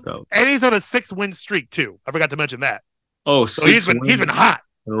round knockouts. And he's on a 6-win streak too. I forgot to mention that. Oh, so he's been hot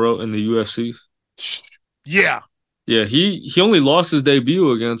in a row in the UFC. Yeah. Yeah, he only lost his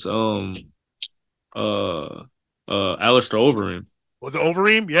debut against Alistair Overeem. Was it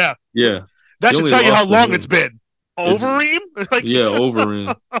Overeem? Yeah. Yeah. That should tell you how long it's been. Overeem? Yeah,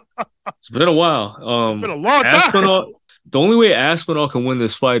 Overeem. It's been a while. It's been a long time. The only way Aspinall can win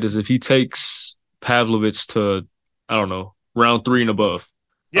this fight is if he takes Pavlovich to, I don't know, round 3 and above.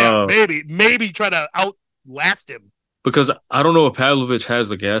 Yeah, maybe try to outlast him. Because I don't know if Pavlovich has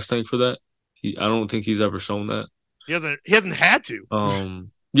the gas tank for that. I don't think he's ever shown that. He hasn't had to.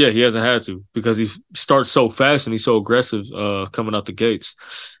 Yeah, he hasn't had to because he starts so fast and he's so aggressive coming out the gates.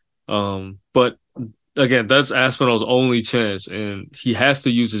 But again, that's Aspinall's only chance, and he has to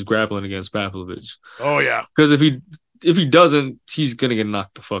use his grappling against Pavlovich. Oh yeah, because if he doesn't, he's gonna get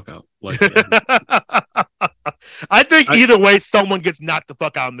knocked the fuck out. Like, I think either way, someone gets knocked the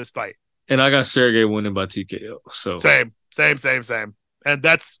fuck out in this fight. And I got Sergey winning by TKO. So same, and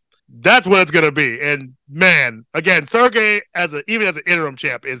that's what it's gonna be. And man, again, Sergey even as an interim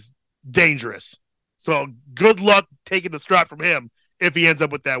champ is dangerous. So good luck taking the strap from him if he ends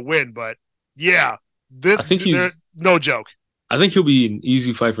up with that win. But yeah, I think he's no joke. I think he'll be an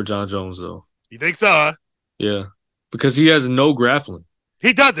easy fight for John Jones, though. You think so? Huh? Yeah, because he has no grappling.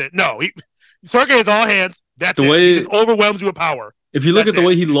 He doesn't. No, Sergey is all hands. That's it. He just overwhelms you with power. If you look at the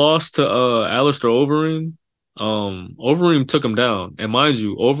way he lost to Alistair Overeem, Overeem took him down. And mind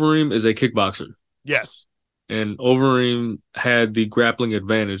you, Overeem is a kickboxer. Yes. And Overeem had the grappling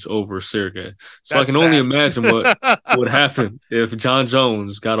advantage over Sergey. So I can only imagine what would happen if John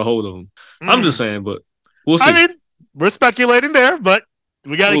Jones got a hold of him. I'm just saying, but we'll see. I mean, we're speculating there, but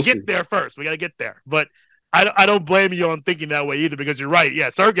we got to get there first. We got to get there. But I don't blame you on thinking that way either because you're right. Yeah,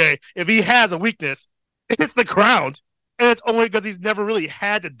 Sergey, if he has a weakness, it's the ground. And it's only because he's never really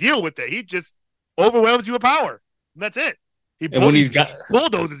had to deal with it. He just overwhelms you with power. And that's it. He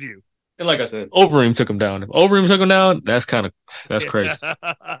bulldozes you. And like I said, Overeem took him down. If Overeem took him down, that's crazy.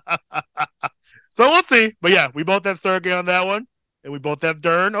 So we'll see. But yeah, we both have Sergey on that one. And we both have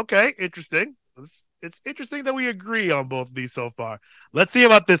Dern. Okay, interesting. It's interesting that we agree on both of these so far. Let's see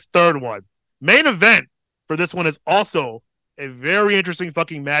about this third one. Main event for this one is also a very interesting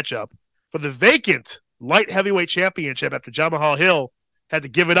fucking matchup for the vacant light heavyweight championship after Jamal Hill had to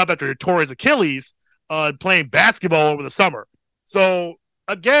give it up after he tore his Achilles playing basketball over the summer. So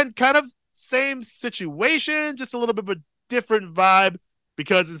again, kind of same situation, just a little bit of a different vibe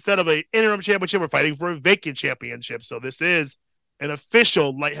because instead of an interim championship, we're fighting for a vacant championship. So this is an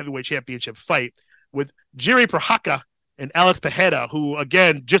official light heavyweight championship fight with Jiri Prochazka and Alex Pereira, who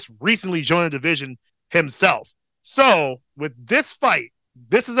again just recently joined the division himself. So with this fight,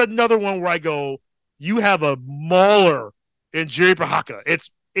 this is another one where I go, you have a mauler in Jiri Prochazka.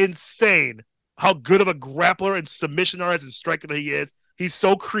 It's insane how good of a grappler and submission artist and striker that he is. He's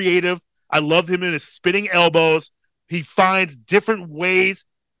so creative. I loved him in his spinning elbows. He finds different ways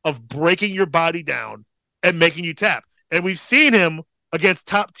of breaking your body down and making you tap. And we've seen him against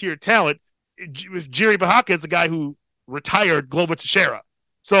top tier talent. With Jiri Prochazka is the guy who retired Glover Teixeira.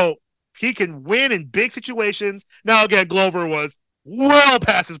 So he can win in big situations. Now, again, Glover was well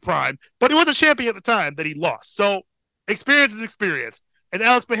past his prime, but he was a champion at the time that he lost. So experience is experience. And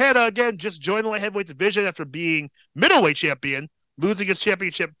Alex Pereira, again, just joined the light heavyweight division after being middleweight champion, losing his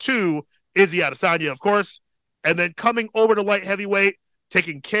championship to Izzy Adesanya, of course, and then coming over to light heavyweight,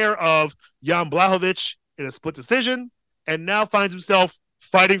 taking care of Jan Blachowicz in a split decision, and now finds himself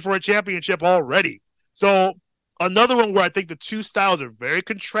fighting for a championship already. So another one where I think the two styles are very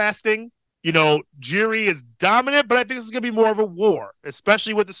contrasting. You know, Jiri is dominant, but I think this is going to be more of a war,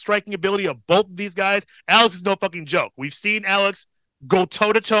 especially with the striking ability of both of these guys. Alex is no fucking joke. We've seen Alex go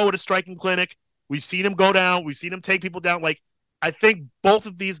toe-to-toe at a striking clinic. We've seen him go down. We've seen him take people down. Like, I think both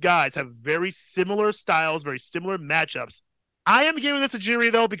of these guys have very similar styles, very similar matchups. I am giving this to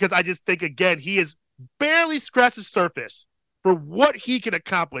Jiri, though, because I just think, again, he has barely scratched the surface for what he can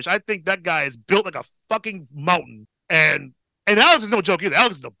accomplish. I think that guy is built like a fucking mountain. And Alex is no joke either.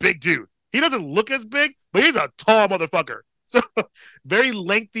 Alex is a big dude. He doesn't look as big, but he's a tall motherfucker. So very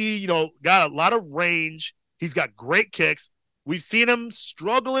lengthy, you know, got a lot of range. He's got great kicks. We've seen him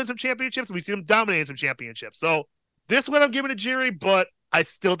struggle in some championships, and we've seen him dominate in some championships. So this one I'm giving to Jiri, but I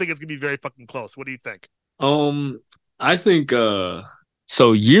still think it's going to be very fucking close. What do you think? I think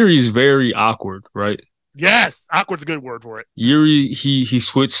so Yuri's very awkward, right? Yes, awkward's a good word for it. Yuri, he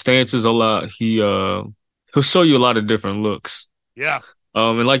switched stances a lot. He'll show you a lot of different looks. Yeah.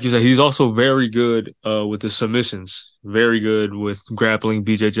 And like you said, he's also very good with the submissions. Very good with grappling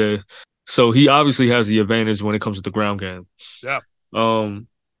BJJ. So he obviously has the advantage when it comes to the ground game. Yeah.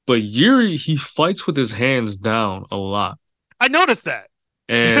 But Yuri, he fights with his hands down a lot. I noticed that.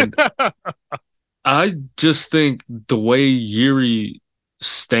 And I just think the way Yuri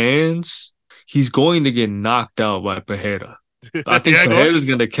stands, he's going to get knocked out by Pereira. I think Pereira's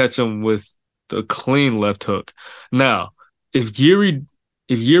going to catch him with the clean left hook. Now, if Yuri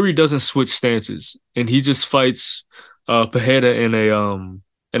doesn't switch stances and he just fights Pereira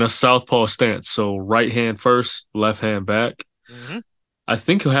in a southpaw stance, so right hand first, left hand back, I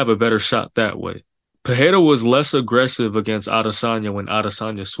think he'll have a better shot that way. Pereira was less aggressive against Adesanya when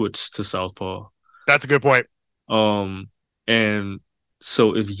Adesanya switched to southpaw. That's a good point. And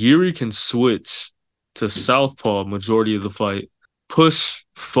so if Yuri can switch to southpaw majority of the fight, push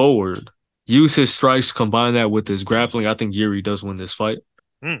forward, use his strikes, combine that with his grappling, I think Yuri does win this fight.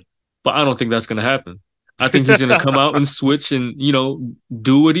 But I don't think that's going to happen. I think he's going to come out and switch and, you know,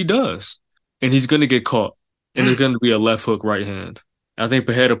 do what he does. And he's going to get caught. And there's going to be a left hook right hand. I think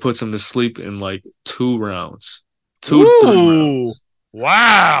Pereira puts him to sleep in like 2 rounds. 2 to 3 rounds.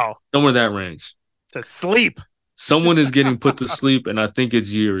 Wow. Somewhere in that range. To sleep. Someone is getting put to sleep, and I think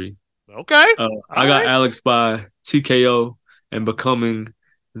it's Yuri. Okay. I got Alex by TKO and becoming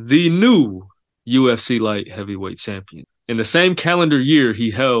the new UFC light heavyweight champion. In the same calendar year,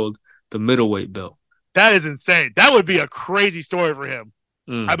 he held the middleweight belt. That is insane. That would be a crazy story for him.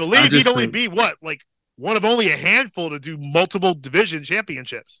 I believe he'd only be one of only a handful to do multiple division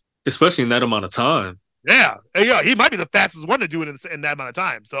championships. Especially in that amount of time. Yeah. He might be the fastest one to do it in that amount of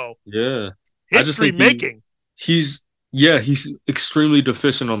time. So yeah. History making. He's extremely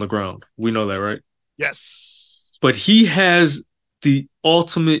deficient on the ground. We know that, right? Yes. But he has the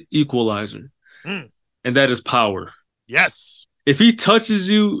ultimate equalizer, and that is power. Yes. If he touches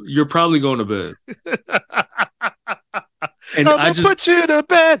you, you're probably going to bed. And I'm gonna put you to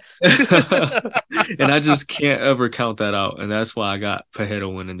bed. And I just can't ever count that out. And that's why I got Pereira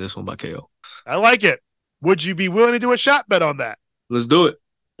winning this one by KO. I like it. Would you be willing to do a shot bet on that? Let's do it.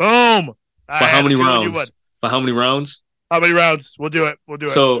 Boom. By how many rounds? By how many rounds? How many rounds? We'll do it.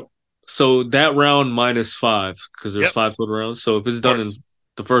 So that round -5 because there's 5 total rounds. So if it's done in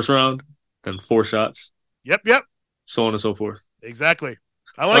the first round, then 4 shots. Yep. So on and so forth. Exactly.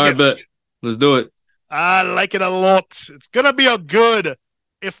 I like it. Bet. Let's do it. I like it a lot. It's gonna be a good,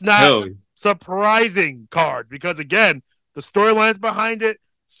 if not Hell, surprising card because again, the storylines behind it,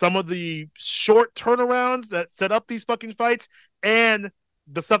 some of the short turnarounds that set up these fucking fights, and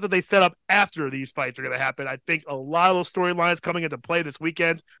the stuff that they set up after these fights are gonna happen. I think a lot of those storylines coming into play this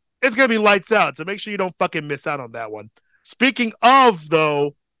weekend. It's gonna be lights out. So make sure you don't fucking miss out on that one. Speaking of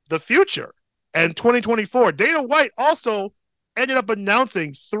though, the future and 2024, Dana White also ended up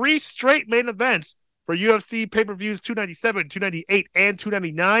announcing 3 straight main events for UFC pay-per-views 297, 298, and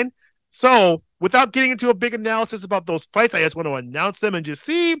 299. So, without getting into a big analysis about those fights, I just want to announce them and just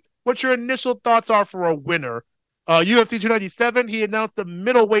see what your initial thoughts are for a winner. UFC 297, he announced the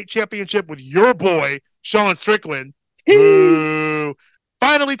middleweight championship with your boy, Sean Strickland.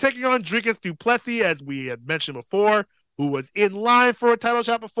 Finally taking on Dricus du Plessis, as we had mentioned before, who was in line for a title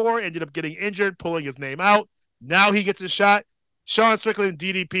shot before, ended up getting injured, pulling his name out. Now he gets a shot. Sean Strickland,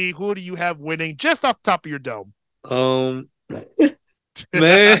 DDP, who do you have winning just off the top of your dome? Man,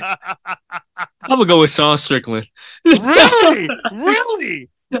 I'm gonna go with Sean Strickland. Really? Really?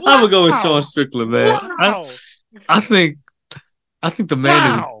 I'm gonna go with Sean Strickland, man. Wow. I think the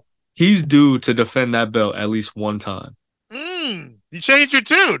man he's due to defend that belt at least one time. You changed your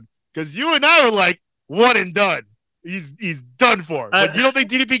tune because you and I were like one and done. He's done for. But you don't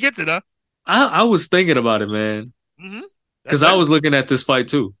think DDP gets it, huh? I was thinking about it, man. Because I was looking at this fight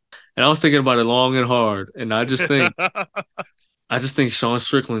too, and I was thinking about it long and hard, and I just think Sean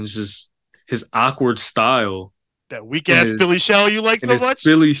Strickland's just his awkward style, that weak ass Philly shell you like so much.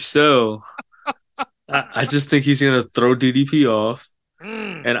 Philly shell. I just think he's gonna throw DDP off,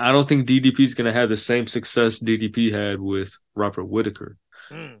 and I don't think DDP's gonna have the same success DDP had with Robert Whittaker.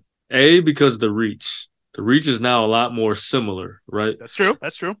 Because the reach. The reach is now a lot more similar, right? That's true.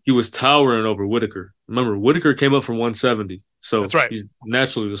 That's true. He was towering over Whittaker. Remember, Whittaker came up from 170, so that's right. He's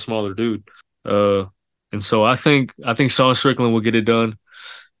naturally the smaller dude. And so I think Sean Strickland will get it done,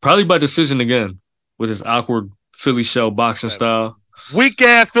 probably by decision again, with his awkward Philly shell boxing style. Weak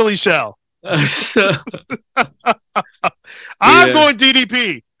ass Philly shell. I'm going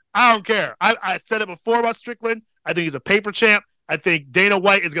DDP. I don't care. I said it before about Strickland. I think he's a paper champ. I think Dana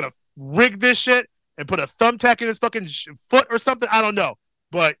White is gonna rig this shit and put a thumbtack in his fucking foot or something. I don't know.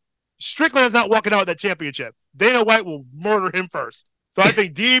 But Strickland is not walking out with that championship. Dana White will murder him first. So I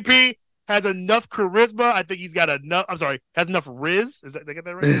think DDP has enough charisma. I think he's got enough. I'm sorry, has enough riz. Is that, did I get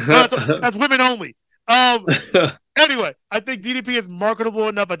that right? No, that's women only. Anyway, I think DDP is marketable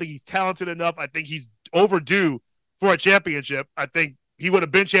enough. I think he's talented enough. I think he's overdue for a championship. I think he would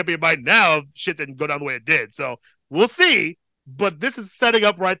have been champion by now if shit didn't go down the way it did. So we'll see. But this is setting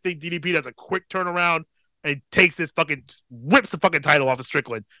up where I think DDP does a quick turnaround and takes this fucking, rips the fucking title off of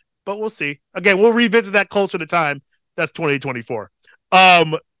Strickland. But we'll see. Again, we'll revisit that closer to time. That's 2024.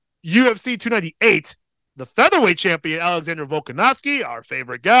 UFC 298, the featherweight champion Alexander Volkanovski, our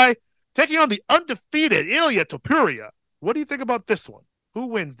favorite guy, taking on the undefeated Ilya Topuria. What do you think about this one? Who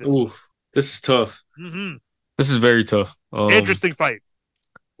wins this one? This is tough. This is very tough. Interesting fight.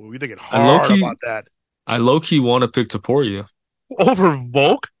 We're thinking hard about that. I low-key want to pick Topuria. Over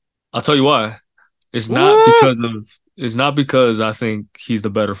Volk? I'll tell you why. It's not because I think he's the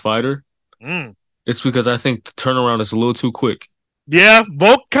better fighter. It's because I think the turnaround is a little too quick. Yeah,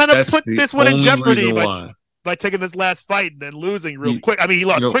 Volk kind of put this one in jeopardy by taking this last fight and then losing real quick. I mean, he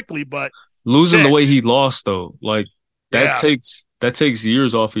lost quickly, but losing the way he lost though, like that takes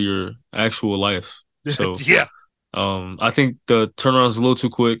years off of your actual life. So yeah, I think the turnaround is a little too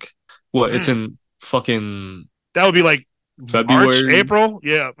quick. It's in fucking that would be like February, March, April,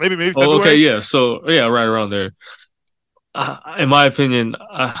 maybe February. Oh, okay, yeah. So right around there. In my opinion,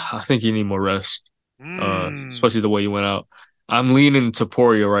 I think you need more rest, especially the way you went out. I'm leaning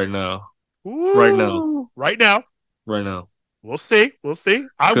Topuria right now. Right now. We'll see.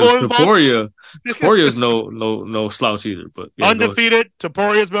 I'm going Topuria is no slouch either. But undefeated.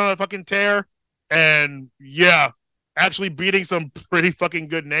 Topuria's been on a fucking tear, and actually beating some pretty fucking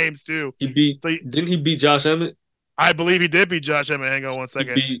good names too. Didn't he beat Josh Emmett? I believe he did beat Josh Emmett. Hang on one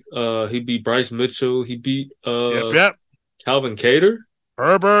second. He beat Bryce Mitchell. He beat Calvin Kattar.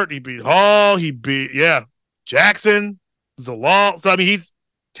 Herbert. He beat Hall. He beat Jackson. Zalal. So I mean, he's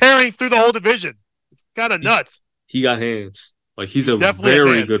tearing through the whole division. It's kind of nuts. He got hands. Like he's a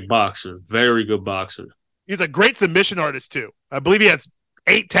very good boxer. Very good boxer. He's a great submission artist too. I believe he has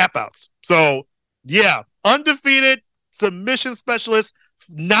 8 tap outs. So undefeated submission specialist,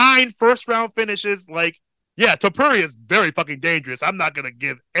 9 first round finishes. Like, Topuria is very fucking dangerous. I'm not gonna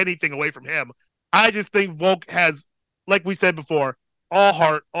give anything away from him. I just think Volk has, like we said before, all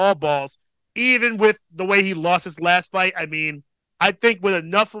heart, all balls. Even with the way he lost his last fight, I mean, I think with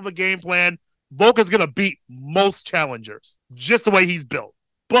enough of a game plan, Volkan's going to beat most challengers just the way he's built.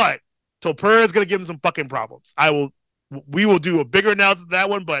 But Topuria is going to give him some fucking problems. We will do a bigger analysis of that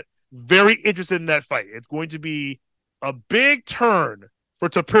one, but very interested in that fight. It's going to be a big turn for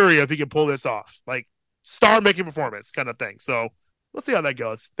Topuria if he can pull this off. Like, star-making performance kind of thing. So we'll see how that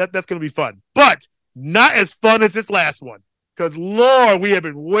goes. That's going to be fun. But not as fun as this last one. Because, Lord, we have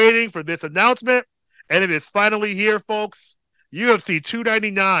been waiting for this announcement, and it is finally here, folks. UFC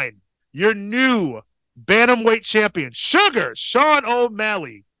 299, your new bantamweight champion, Sugar Sean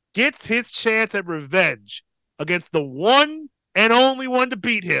O'Malley, gets his chance at revenge against the one and only one to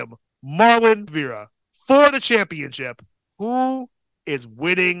beat him, Marlon Vera, for the championship. Who is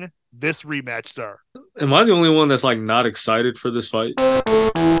winning this rematch, sir? Am I the only one that's like not excited for this fight?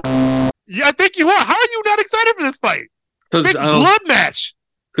 Yeah, I think you are. How are you not excited for this fight? Big blood match.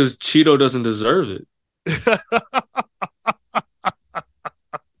 Because Cheeto doesn't deserve it.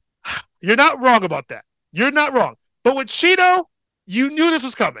 You're not wrong about that. You're not wrong. But with Cheeto, you knew this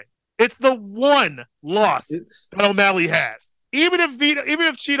was coming. It's the one loss that O'Malley has. Even if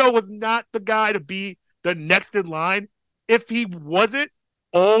Cheeto was not the guy to be the next in line, if he wasn't,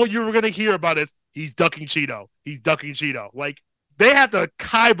 all you were going to hear about is he's ducking Cheeto. He's ducking Cheeto. Like, they have to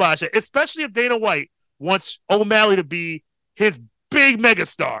kibosh it, especially if Dana White wants O'Malley to be his big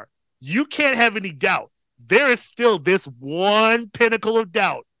megastar. You can't have any doubt. There is still this one pinnacle of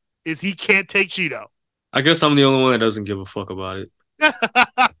doubt is he can't take Cheeto. I guess I'm the only one that doesn't give a fuck about it.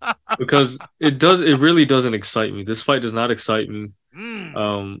 Because it really doesn't excite me. This fight does not excite me.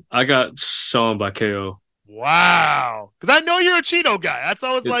 I got Sean by KO. Wow. Because I know you're a Cheeto guy. That's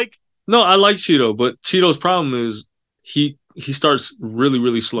always like. No, I like Cheeto, but Cheeto's problem is he starts really,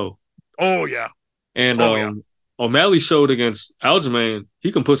 really slow. Oh, yeah. And O'Malley showed against Aljamain,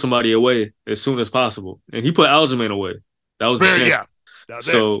 he can put somebody away as soon as possible. And he put Aljamain away. That was the chance. Yeah.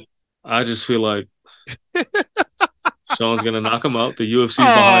 So I just feel like Sean's going to knock him out. The UFC's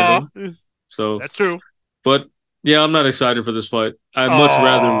behind him. So that's true. But yeah, I'm not excited for this fight. I'd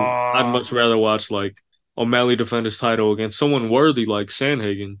much rather watch like O'Malley defend his title against someone worthy like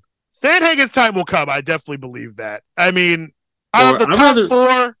Sandhagen. Sandhagen's time will come. I definitely believe that. I mean, out of the top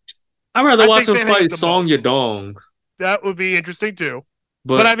four, I'd rather watch him fight Song Yadong. That would be interesting too.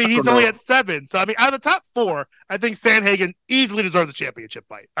 But I mean, he's only at 7. So I mean, out of the top 4, I think Sandhagen easily deserves a championship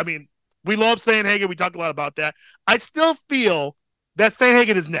fight. I mean, we love Sandhagen. We talked a lot about that. I still feel that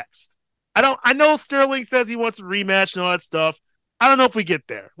Sandhagen is next. I know Sterling says he wants a rematch and all that stuff. I don't know if we get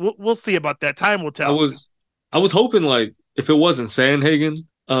there. We'll see about that. Time will tell. I was hoping like if it wasn't Sandhagen,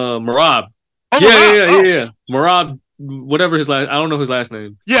 Merab. Oh, yeah. Merab, whatever his last. I don't know his last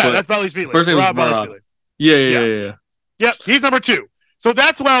name. Yeah, that's Valishvili. First name is Merab. Yeah. Yep, he's number 2. So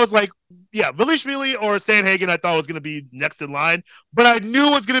that's why I was like, yeah, Valishvili or Sandhagen I thought was going to be next in line. But I knew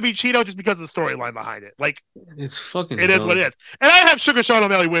it was going to be Cheeto just because of the storyline behind it. Like, it's fucking It is what it is. And I have Sugar Sean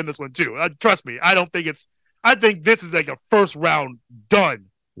O'Malley win this one too. Trust me. I think this is like a first round done.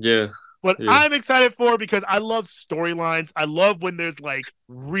 Yeah. But I'm excited for it because I love storylines. I love when there's like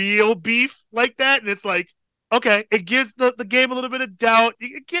real beef like that. And it's like, okay, it gives the game a little bit of doubt.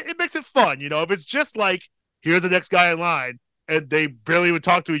 It makes it fun. You know, if it's just like, here's the next guy in line and they barely would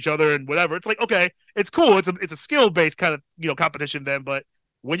talk to each other and whatever. It's like, okay, it's cool. It's a skill-based kind of, competition then. But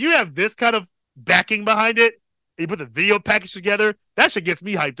when you have this kind of backing behind it, and you put the video package together, that shit gets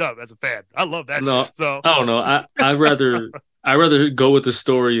me hyped up as a fan. I love that shit. So I don't know. I'd rather go with the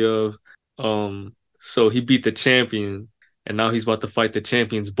story of so he beat the champion and now he's about to fight the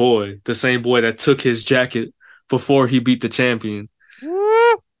champion's boy, the same boy that took his jacket before he beat the champion.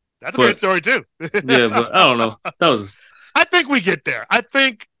 Woo! That's a great story too. Yeah, but I don't know. I think we get there. I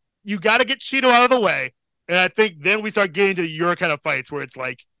think you got to get Cheeto out of the way, and I think then we start getting to your kind of fights where it's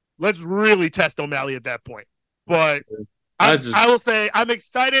like, let's really test O'Malley at that point. But I will say I'm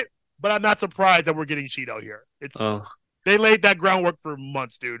excited, but I'm not surprised that we're getting Cheeto here. They laid that groundwork for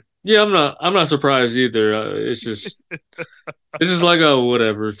months, dude. Yeah, I'm not surprised either. It's just like a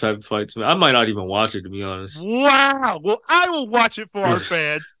whatever type of fight. I might not even watch it, to be honest. Wow. Well, I will watch it for our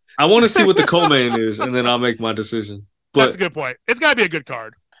fans. I want to see what the co-main is, and then I'll make my decision. But that's a good point. It's got to be a good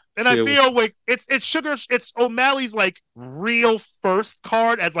card. And I feel like it's O'Malley's like real first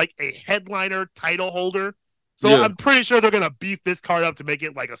card as like a headliner title holder. So I'm pretty sure they're going to beef this card up to make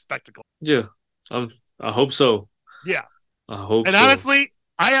it like a spectacle. Yeah. I hope so. Yeah. I hope so. And honestly,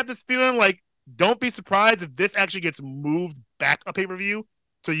 I have this feeling like don't be surprised if this actually gets moved back a pay-per-view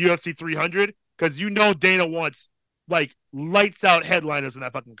to UFC 300 because Dana wants like lights out headliners in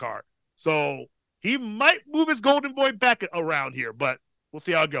that fucking card. So he might move his golden boy back around here, but we'll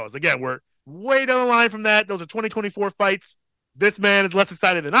see how it goes. Again, we're way down the line from that. Those are 2024 fights. This man is less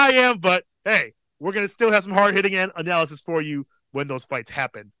excited than I am, but hey, we're going to still have some hard-hitting analysis for you when those fights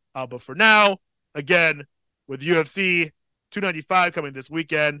happen. But for now, again, with UFC 295 coming this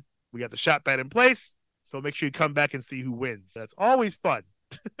weekend, we got the shot bet in place. So make sure you come back and see who wins. That's always fun.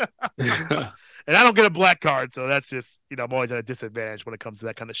 And I don't get a black card, so that's just, I'm always at a disadvantage when it comes to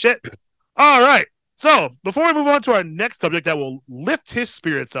that kind of shit. All right. So before we move on to our next subject that will lift his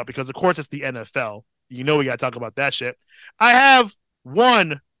spirits up, because of course it's the NFL. We got to talk about that shit. I have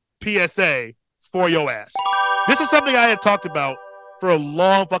one PSA for your ass. This is something I had talked about for a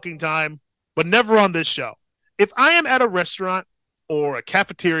long fucking time, but never on this show. If I am at a restaurant or a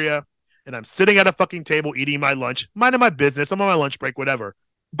cafeteria and I'm sitting at a fucking table eating my lunch, minding my business, I'm on my lunch break, whatever,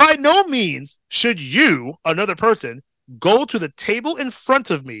 by no means should you, another person, go to the table in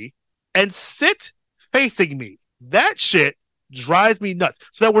front of me and sit facing me. That shit drives me nuts.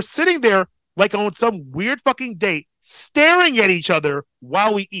 So that we're sitting there like on some weird fucking date, staring at each other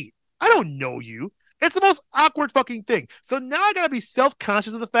while we eat. I don't know you. It's the most awkward fucking thing. So now I gotta be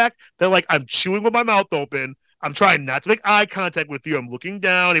self-conscious of the fact that, like, I'm chewing with my mouth open. I'm trying not to make eye contact with you. I'm looking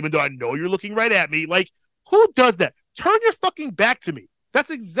down, even though I know you're looking right at me. Like, who does that? Turn your fucking back to me.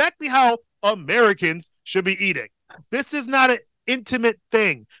 That's exactly how Americans should be eating. This is not an intimate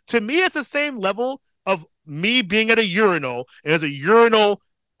thing. To me, it's the same level of me being at a urinal, and there's a urinal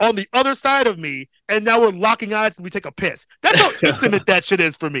on the other side of me, and now we're locking eyes and we take a piss. That's how intimate that shit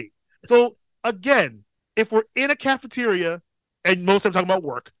is for me. So, again, if we're in a cafeteria, and most of the time I'm talking about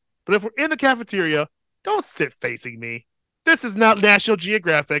work, but if we're in the cafeteria, don't sit facing me. This is not National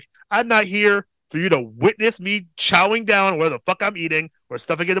Geographic. I'm not here for you to witness me chowing down where the fuck I'm eating or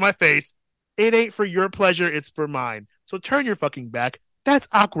stuffing it in my face. It ain't for your pleasure. It's for mine. So turn your fucking back. That's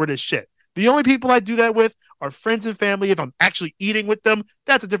awkward as shit. The only people I do that with are friends and family. If I'm actually eating with them,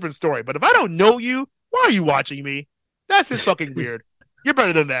 that's a different story. But if I don't know you, why are you watching me? That's just fucking weird. You're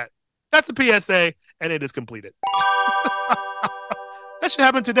better than that. That's the PSA, and it is completed. That should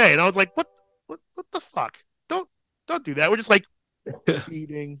happen today. And I was like, what the fuck? Don't do that. We're just like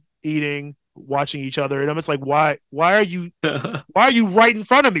eating, watching each other. And I'm just like, why are you right in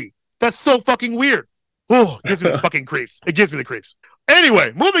front of me? That's so fucking weird. Oh, it gives me the fucking creeps. It gives me the creeps.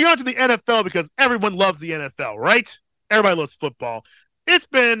 Anyway, moving on to the NFL, because everyone loves the NFL, right? Everybody loves football. It's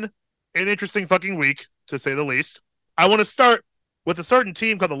been an interesting fucking week, to say the least. I want to start with a certain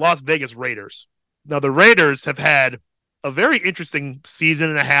team called the Las Vegas Raiders. Now, the Raiders have had a very interesting season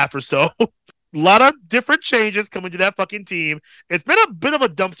and a half or so. A lot of different changes coming to that fucking team. It's been a bit of a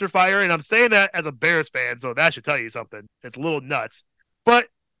dumpster fire, and I'm saying that as a Bears fan, so that should tell you something. It's a little nuts. But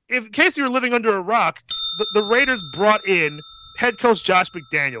in case you were living under a rock, the Raiders brought in head coach Josh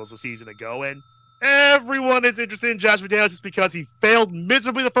McDaniels a season ago, and everyone is interested in Josh McDaniels just because he failed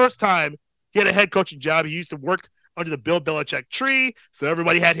miserably the first time he had a head coaching job. He used to work under the Bill Belichick tree, so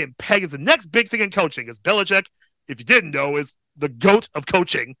everybody had him pegged as the next big thing in coaching, because Belichick, if you didn't know, is the GOAT of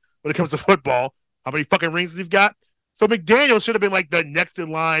coaching when it comes to football. How many fucking rings he's got? So McDaniel should have been like the next in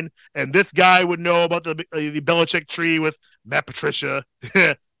line, and this guy would know about the Belichick tree with Matt Patricia.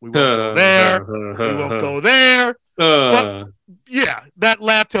 We won't go there. We won't go there. But yeah, that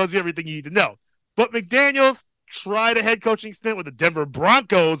laugh tells you everything you need to know. But McDaniels tried a head coaching stint with the Denver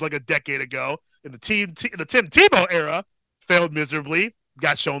Broncos like a decade ago in the Tim Tebow era, failed miserably,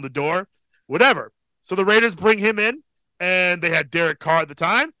 got shown the door, whatever. So the Raiders bring him in, and they had Derek Carr at the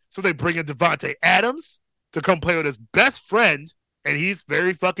time. So they bring in Devontae Adams to come play with his best friend, and he's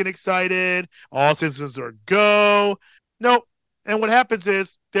very fucking excited. All systems are go. Nope. And what happens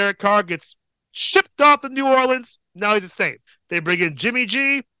is Derek Carr gets shipped off to New Orleans. Now he's the same. They bring in Jimmy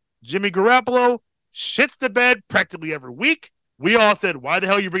Garoppolo, shits the bed practically every week. We all said, why the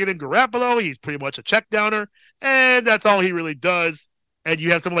hell are you bringing in Garoppolo? He's pretty much a check downer, and that's all he really does. And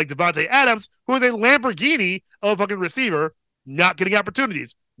you have someone like Devontae Adams, who is a Lamborghini of a fucking receiver, not getting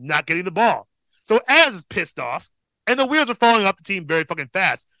opportunities, not getting the ball. So Az is pissed off, and the wheels are falling off the team very fucking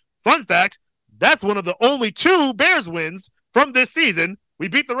fast. Fun fact, that's one of the only 2 Bears wins from this season. We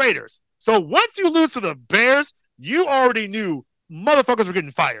beat the Raiders. So once you lose to the Bears, you already knew motherfuckers were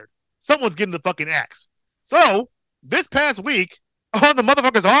getting fired. Someone's getting the fucking axe. So this past week, on the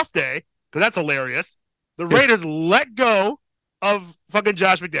motherfucker's off day, because that's hilarious, the Raiders let go of fucking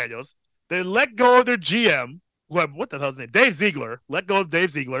Josh McDaniels. They let go of their GM. What the hell's his name? Dave Ziegler. Let go of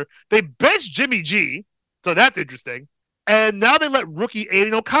Dave Ziegler. They benched Jimmy G. So that's interesting. And now they let rookie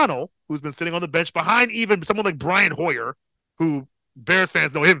Aiden O'Connell, who's been sitting on the bench behind even someone like Brian Hoyer, who Bears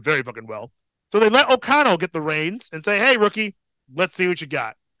fans know him very fucking well. So they let O'Connell get the reins and say, hey, rookie, let's see what you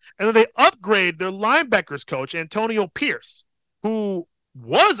got. And then they upgrade their linebackers coach, Antonio Pierce, who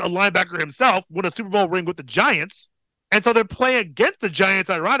was a linebacker himself, won a Super Bowl ring with the Giants, And so they're playing against the Giants,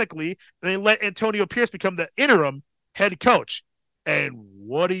 ironically, and they let Antonio Pierce become the interim head coach. And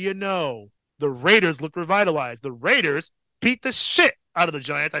what do you know? The Raiders look revitalized. The Raiders beat the shit out of the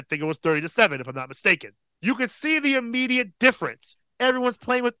Giants. I think it was 30-7, if I'm not mistaken. You could see the immediate difference. Everyone's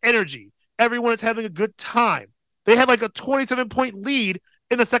playing with energy. Everyone is having a good time. They had like a 27-point lead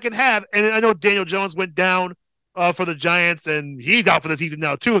in the second half. And I know Daniel Jones went down for the Giants, and he's out for the season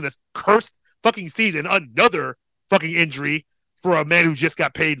now, too, in this cursed fucking season. Another fucking injury for a man who just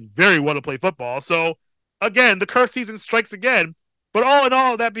got paid very well to play football. So, again, the cursed season strikes again. But all in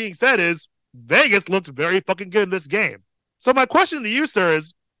all, that being said, is Vegas looked very fucking good in this game. So my question to you, sir,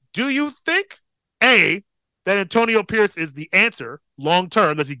 is do you think, A, that Antonio Pierce is the answer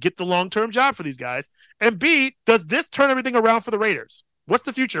long-term? Does he get the long-term job for these guys? And B, does this turn everything around for the Raiders? What's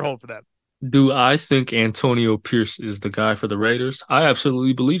the future hold for them? Do I think Antonio Pierce is the guy for the Raiders? I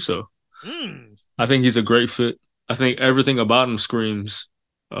absolutely believe so. I think he's a great fit. I think everything about him screams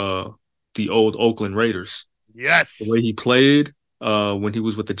the old Oakland Raiders. Yes. The way he played when he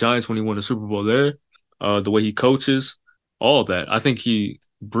was with the Giants, when he won the Super Bowl there, the way he coaches, all of that. I think he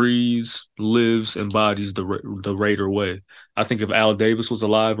breathes, lives, embodies the Raider way. I think if Al Davis was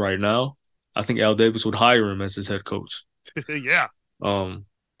alive right now, I think Al Davis would hire him as his head coach. Yeah.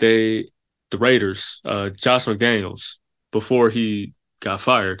 The Raiders, Josh McDaniels, before he got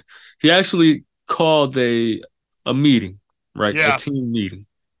fired, he actually called a meeting, right? Yeah. A team meeting.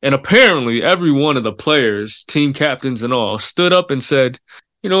 And apparently every one of the players, team captains and all, stood up and said,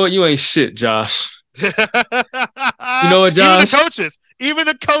 you know what, you ain't shit, Josh. You know what, Josh? Even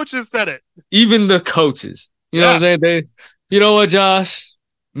the coaches said it. Even the coaches. You know what I'm saying? You know what, Josh?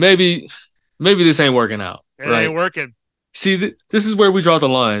 Maybe this ain't working out. It ain't working. See, this is where we draw the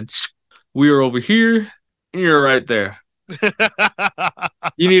line. We are over here, and you're right there.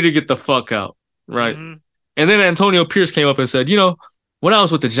 You need to get the fuck out, right? Mm-hmm. And then Antonio Pierce came up and said, you know, when I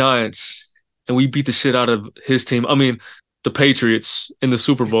was with the Giants and we beat the shit out of his team, I mean, the Patriots in the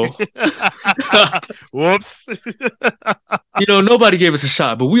Super Bowl. Whoops. You know, nobody gave us a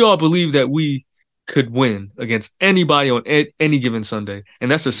shot, but we all believed that we could win against anybody on any given Sunday.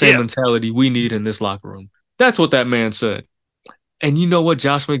 And that's the same mentality we need in this locker room. That's what that man said. And you know what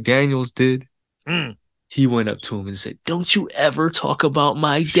Josh McDaniels did? He went up to him and said, don't you ever talk about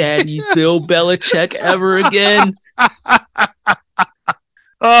my daddy, Bill Belichick, ever again.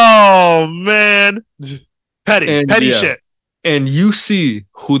 Oh, man. Petty shit. And you see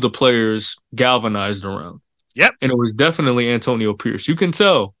who the players galvanized around. Yep. And it was definitely Antonio Pierce. You can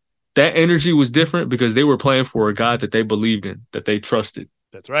tell that energy was different because they were playing for a guy that they believed in, that they trusted.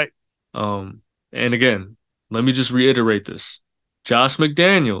 That's right. And again, let me just reiterate this. Josh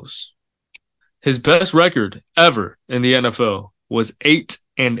McDaniels, his best record ever in the NFL was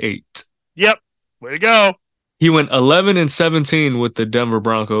 8-8. Yep. Way to go. He went 11-17 with the Denver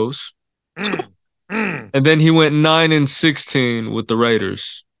Broncos. And then he went 9-16 with the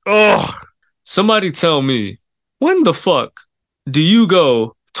Raiders. Oh, somebody tell me, when the fuck do you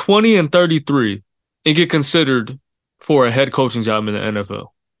go 20-33 and get considered for a head coaching job in the NFL?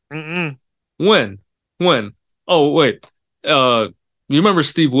 When? Oh, wait. You remember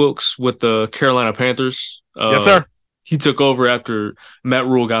Steve Wilkes with the Carolina Panthers? Yes, sir. He took over after Matt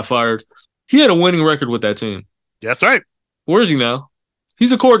Rule got fired. He had a winning record with that team. That's right. Where is he now?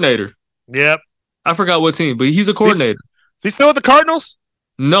 He's a coordinator. Yep. I forgot what team, but he's a coordinator. Is he still with the Cardinals?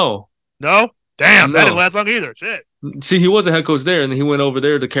 No. No? Damn, that didn't last long either. Shit. See, he was a head coach there, and then he went over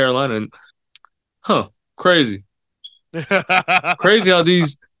there to Carolina. And, crazy. Crazy how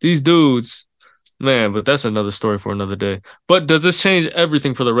these dudes, man, but that's another story for another day. But does this change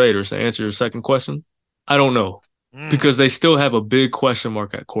everything for the Raiders, to answer your second question? I don't know, because they still have a big question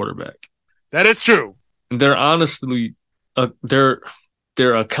mark at quarterback. That is true. They're honestly, they're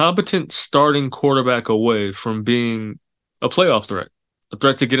a competent starting quarterback away from being a playoff threat, a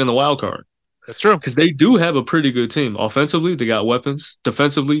threat to get in the wild card. That's true. Because they do have a pretty good team. Offensively, they got weapons.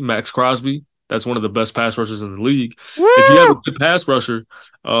 Defensively, Max Crosby, that's one of the best pass rushers in the league. Woo! If you have a good pass rusher,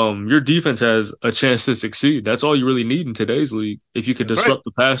 your defense has a chance to succeed. That's all you really need in today's league. If you could disrupt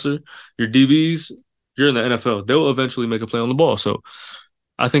the passer, your DBs, you're in the NFL. They'll eventually make a play on the ball. So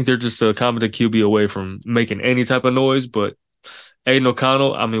I think they're just a competent QB away from making any type of noise. But Aiden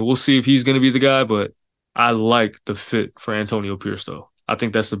O'Connell, I mean, we'll see if he's going to be the guy, but I like the fit for Antonio Pierce, though. I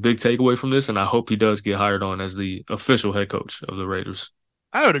think that's the big takeaway from this, and I hope he does get hired on as the official head coach of the Raiders.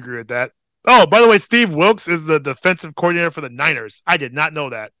 I would agree with that. Oh, by the way, Steve Wilkes is the defensive coordinator for the Niners. I did not know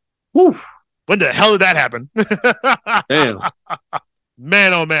that. Woo. When the hell did that happen? Damn.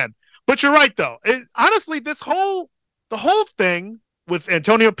 Man, oh man. But you're right, though. Honestly, the whole thing with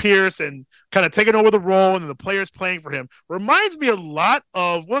Antonio Pierce and kind of taking over the role and the players playing for him reminds me a lot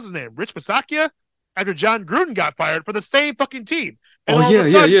of, what's his name, Rich Bisaccia, after John Gruden got fired for the same fucking team.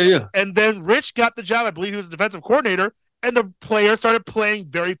 And yeah. And then Rich got the job. I believe he was the defensive coordinator, and the players started playing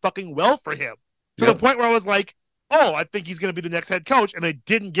very fucking well for him to the point where I was like, oh, I think he's going to be the next head coach. And they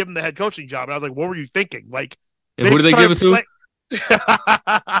didn't give him the head coaching job. And I was like, what were you thinking? Like, and who did they give it to?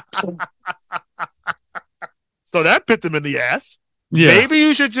 So that bit them in the ass. Yeah. Maybe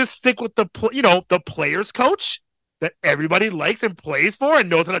you should just stick with the players coach that everybody likes and plays for and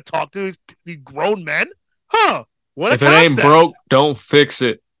knows how to talk to these grown men. Huh? What if it ain't broke, don't fix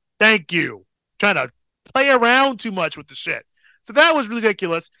it. Thank you. Trying to play around too much with the shit. So that was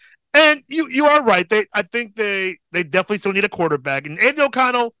ridiculous. And you are right. I think they definitely still need a quarterback. And Andy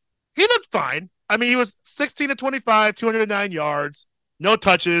O'Connell, he looked fine. I mean, he was 16 to 25, 209 yards, no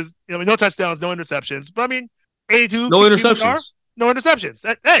touches, no touchdowns, no interceptions. But I mean, 82. No interceptions. No interceptions.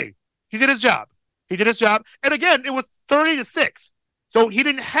 Hey, he did his job. And again, it was 30-6. So he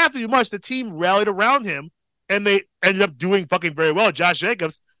didn't have to do much. The team rallied around him, and they ended up doing fucking very well. Josh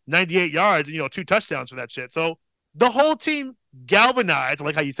Jacobs, 98 yards and, 2 touchdowns for that shit. So the whole team galvanized, I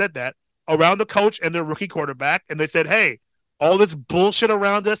like how you said that, around the coach and their rookie quarterback. And they said, hey, all this bullshit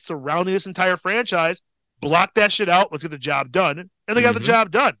around us, surrounding this entire franchise, block that shit out. Let's get the job done. And they got the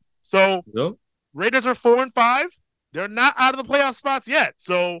job done. So Raiders are 4-5. They're not out of the playoff spots yet.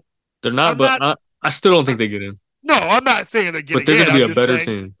 So they're not, I still don't think they get in. No, I'm not saying they're getting in. But they're going to be a better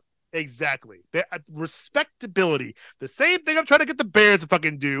team. Exactly. Respectability. The same thing I'm trying to get the Bears to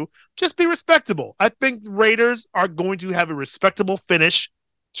fucking do. Just be respectable. I think the Raiders are going to have a respectable finish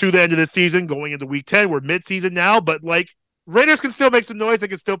to the end of the season going into week 10. We're midseason now, but Raiders can still make some noise. They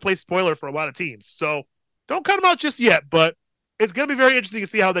can still play spoiler for a lot of teams. So don't cut them out just yet, but it's going to be very interesting to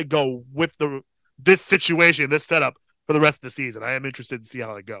see how they go with this situation, this setup for the rest of the season. I am interested to see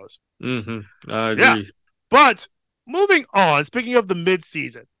how it goes. I agree. Yeah. But moving on, speaking of the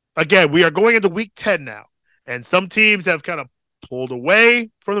midseason, again, we are going into week 10 now, and some teams have kind of pulled away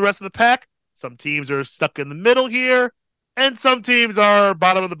from the rest of the pack. Some teams are stuck in the middle here, and some teams are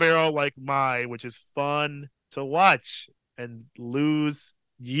bottom of the barrel like mine, which is fun to watch and lose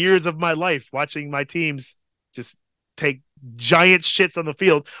years of my life watching my teams just take giant shits on the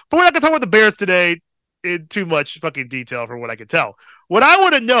field. But we're not going to talk about the Bears today in too much fucking detail from what I can tell. What I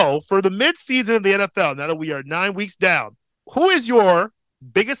want to know for the midseason of the NFL, now that we are 9 weeks down, who is your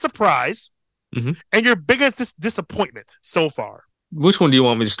biggest surprise and your biggest disappointment so far? Which one do you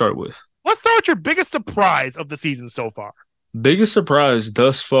want me to start with? Let's start with your biggest surprise of the season so far. Biggest surprise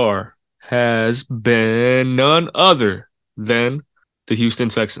thus far has been none other than the Houston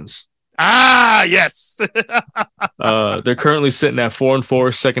Texans. Ah, yes. They're currently sitting at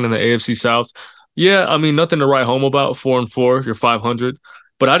 4-4, second in the AFC South. Yeah, I mean, nothing to write home about. 4-4, you're 500.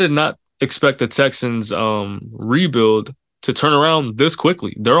 But I did not expect the Texans' rebuild to turn around this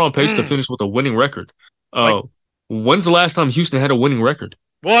quickly. They're on pace to finish with a winning record. When's the last time Houston had a winning record?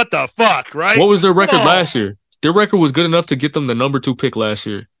 What the fuck, right? What was their record last year? Their record was good enough to get them the number 2 pick last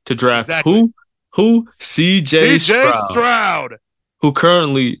year to draft who? Ceej Stroud, who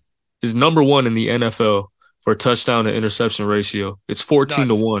currently is number 1 in the NFL for touchdown to interception ratio. It's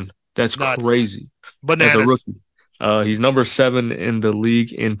 14-1. That's crazy. Bananas. As a rookie. He's number 7 in the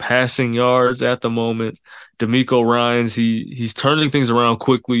league in passing yards at the moment. DeMeco Ryans, he's turning things around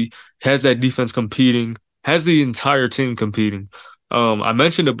quickly, has that defense competing, has the entire team competing. I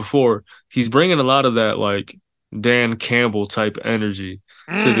mentioned it before. He's bringing a lot of that Dan Campbell type energy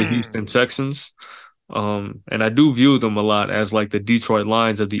to the Houston Texans. And I do view them a lot as the Detroit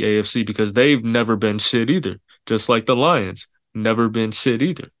Lions of the AFC because they've never been shit either. Just like the Lions, never been shit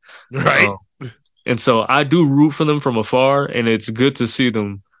either. Right. And so I do root for them from afar, and it's good to see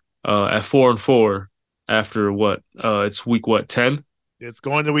them at 4-4 after it's week 10? It's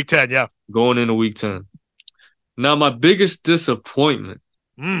going to week 10, yeah. Going into week 10. Now, my biggest disappointment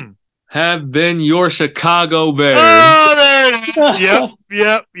have been your Chicago Bears. Oh, there it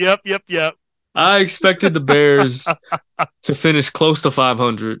is. Yep. I expected the Bears to finish close to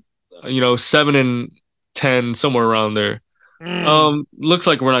 500, 7-10, somewhere around there. Looks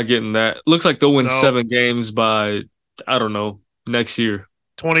like we're not getting that. Looks like they'll win 7 games by, I don't know, next year.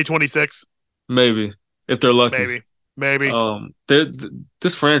 2026. Maybe, if they're lucky. Maybe.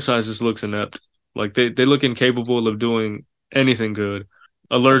 This franchise just looks inept. They look incapable of doing anything good.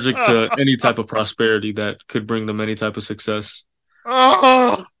 Allergic to any type of prosperity that could bring them any type of success.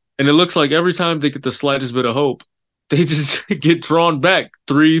 And it looks like every time they get the slightest bit of hope, they just get drawn back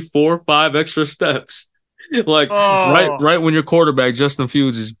 3, 4, 5 extra steps. Right when your quarterback, Justin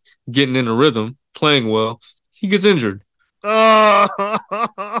Fields, is getting in a rhythm, playing well, he gets injured.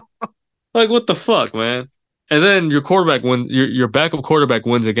 Like, what the fuck, man? And then your backup quarterback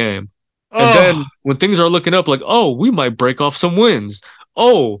wins a game. And Oh, then when things are looking up, like, oh, we might break off some wins.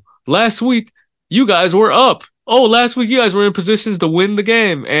 Oh, last week you guys were up. Oh, last week you guys were in positions to win the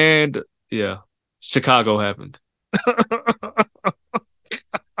game. And yeah, Chicago happened.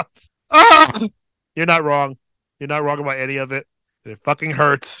 ah! You're not wrong. You're not wrong about any of it. It fucking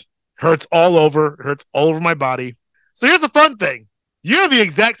hurts. Hurts all over. It hurts all over my body. So here's the fun thing. You have the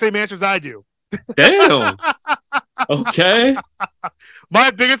exact same answers I do. Damn. Okay.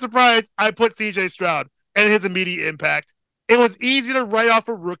 My biggest surprise, I put CJ Stroud and his immediate impact. It was easy to write off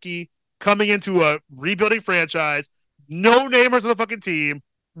a rookie coming into a rebuilding franchise. No namers on the fucking team.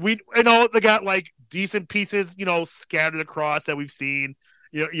 They got like decent pieces, scattered across that we've seen.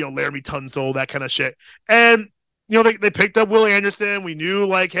 Laramie Tunsil, that kind of shit. And they picked up Will Anderson. We knew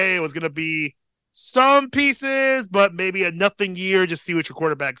like, hey, it was gonna be some pieces, but maybe a nothing year. Just see what your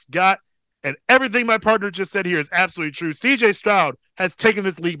quarterbacks got. And everything my partner just said here is absolutely true. CJ Stroud has taken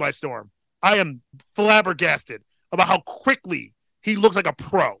this league by storm. I am flabbergasted about how quickly he looks like a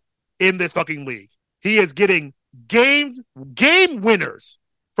pro in this fucking league. He is getting game winners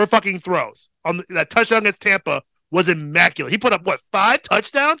for fucking throws. That touchdown against Tampa was immaculate. He put up, 5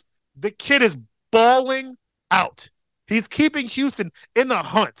 touchdowns? The kid is balling out. He's keeping Houston in the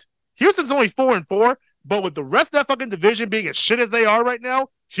hunt. Houston's only 4-4, but with the rest of that fucking division being as shit as they are right now,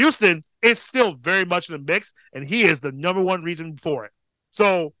 Houston is still very much in the mix, and he is the number one reason for it.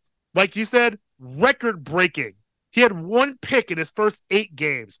 So, like you said, record breaking. He had 1 pick in his first 8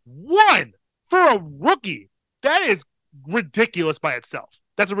 games. 1 for a rookie. That is ridiculous by itself.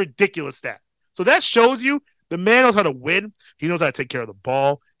 That's a ridiculous stat. So that shows you the man knows how to win. He knows how to take care of the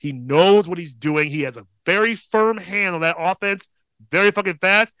ball. He knows what he's doing. He has a very firm hand on that offense, very fucking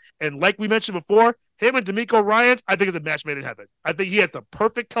fast. And like we mentioned before, him and D'Amico Ryans, I think is a match made in heaven. I think he has the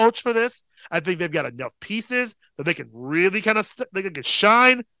perfect coach for this. I think they've got enough pieces that they can really they can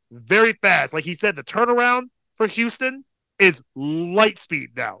shine very fast. Like he said, the turnaround for Houston is light speed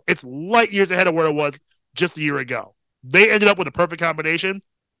now. It's light years ahead of where it was just a year ago. They ended up with a perfect combination,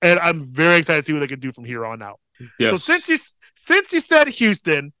 and I'm very excited to see what they can do from here on out. Yes. So since you said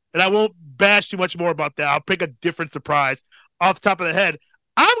Houston, and I won't bash too much more about that, I'll pick a different surprise off the top of the head.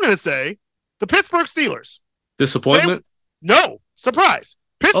 I'm going to say the Pittsburgh Steelers. Disappointment? No, surprise.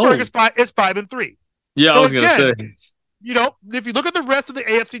 Pittsburgh is 5-3. Yeah, so I was going to say. If you look at the rest of the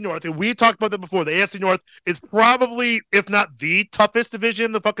AFC North, and we talked about that before, the AFC North is probably, if not the toughest division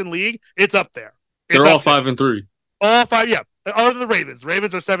in the fucking league. It's up there. They're all 5-3. All 5, yeah. Other than the Ravens.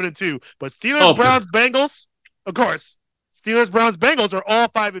 Ravens are 7-2. But Steelers, Browns, Bengals, of course. Steelers, Browns, Bengals are all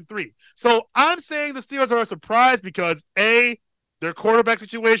 5-3. So I'm saying the Steelers are a surprise because A, their quarterback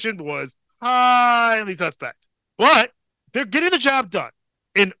situation was highly suspect. But they're getting the job done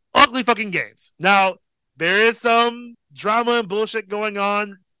in ugly fucking games. Now, there is some drama and bullshit going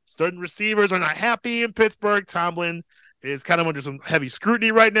on. Certain receivers are not happy in Pittsburgh. Tomlin is kind of under some heavy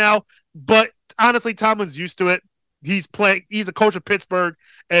scrutiny right now. But honestly, Tomlin's used to it. He's a coach of Pittsburgh,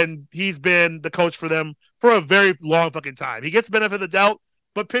 and he's been the coach for them for a very long fucking time. He gets the benefit of the doubt,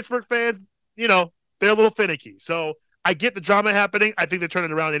 but Pittsburgh fans, they're a little finicky. So I get the drama happening. I think they're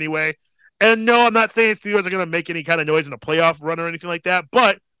turning around anyway. And no, I'm not saying Steelers are going to make any kind of noise in a playoff run or anything like that,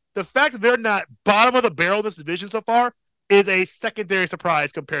 but the fact that they're not bottom of the barrel in this division so far is a secondary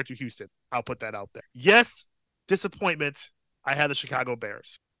surprise compared to Houston. I'll put that out there. Yes, disappointment. I had the Chicago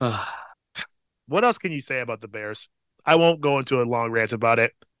Bears. What else can you say about the Bears? I won't go into a long rant about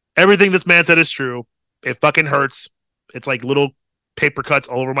it. Everything this man said is true. It fucking hurts. It's like little paper cuts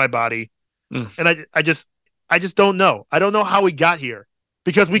all over my body. And I just don't know. I don't know how we got here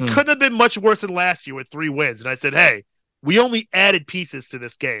because we couldn't have been much worse than last year with 3 wins. And I said, hey, we only added pieces to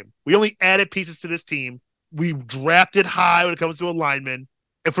this game. We only added pieces to this team. We drafted high when it comes to a lineman.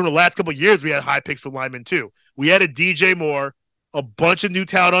 And from the last couple of years, we had high picks for linemen too. We added DJ Moore, a bunch of new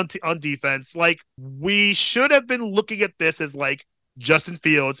talent on defense. Like, we should have been looking at this as like Justin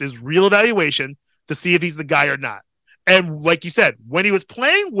Fields, his real evaluation to see if he's the guy or not. And like you said, when he was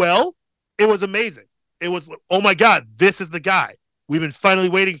playing well, it was amazing. It was, oh my God, this is the guy. We've been finally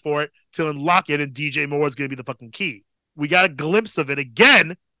waiting for it to unlock it, and DJ Moore is going to be the fucking key. We got a glimpse of it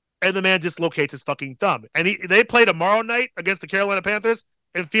again, and the man dislocates his fucking thumb. And they play tomorrow night against the Carolina Panthers,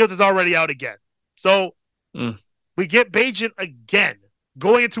 and Fields is already out again. So we get Bagent again,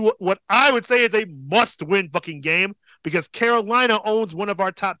 going into what I would say is a must-win fucking game because Carolina owns one of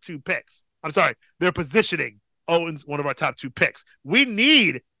our top 2 picks. I'm sorry, their positioning owns one of our top 2 picks. We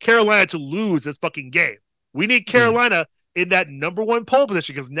need Carolina to lose this fucking game. We need Carolina in that number one pole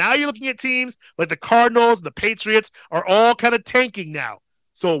position, because now you're looking at teams like the Cardinals and the Patriots are all kind of tanking now.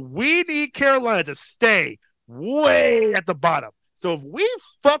 So we need Carolina to stay way at the bottom. So if we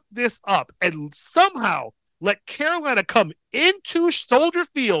fuck this up and somehow let Carolina come into Soldier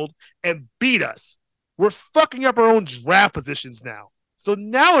Field and beat us, we're fucking up our own draft positions now. So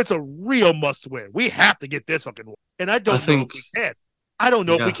now it's a real must win. We have to get this fucking win. And I don't know if we can. I don't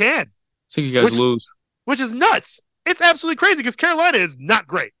know if we can. I think you guys lose. Which is nuts. It's absolutely crazy because Carolina is not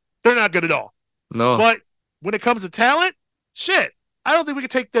great. They're not good at all. No. But when it comes to talent, shit, I don't think we can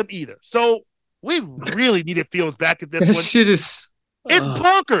take them either. So we really needed Fields back at this one. Shit is... It's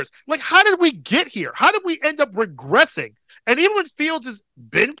bonkers. Like, how did we get here? How did we end up regressing? And even when Fields has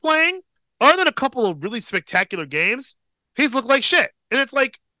been playing, other than a couple of really spectacular games, he's looked like shit. And it's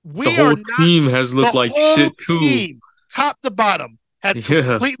like, the whole team has looked like shit too. Team, top to bottom, has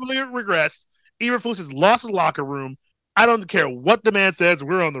completely regressed. Eberflus has lost the locker room. I don't care what the man says.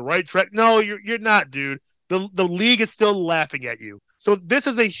 We're on the right track. No, you're not, dude. The league is still laughing at you. So this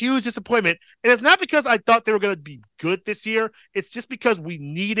is a huge disappointment. And it's not because I thought they were going to be good this year. It's just because we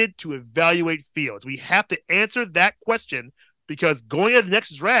needed to evaluate Fields. We have to answer that question because going into the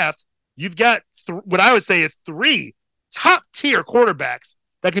next draft, you've got what I would say is 3 top-tier quarterbacks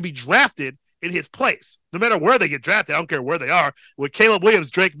that could be drafted in his place, no matter where they get drafted. I don't care where they are, with Caleb Williams,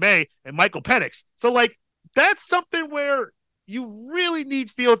 Drake May, and Michael Penix. So, like, that's something where you really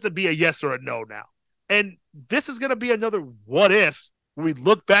need Fields to be a yes or a no now. And this is going to be another what if we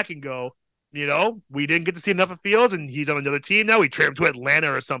look back and go, you know, we didn't get to see enough of Fields and he's on another team now. We trade him to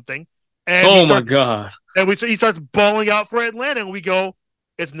Atlanta or something. And my God. And he starts balling out for Atlanta and we go,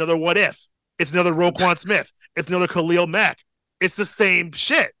 it's another what if. It's another Roquan Smith. It's another Khalil Mack. It's the same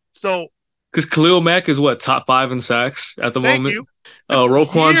shit. So, because Khalil Mack is what, top 5 in sacks at the moment. You.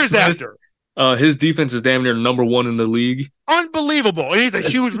 Roquan years Smith, after. His defense is damn near number 1 in the league. Unbelievable. And he's a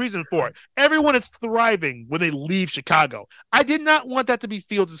huge reason for it. Everyone is thriving when they leave Chicago. I did not want that to be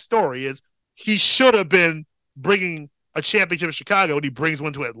Fields' story. Is he should have been bringing a championship to Chicago and he brings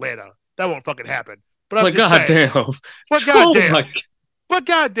one to Atlanta. That won't fucking happen. But I'm just saying. But goddamn. But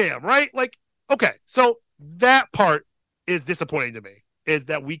goddamn, right? Like, okay, so that part is disappointing to me, is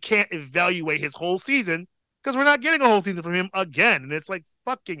that we can't evaluate his whole season because we're not getting a whole season from him again. And it's like,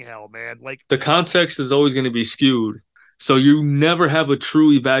 fucking hell, man. Like, the context is always going to be skewed. So you never have a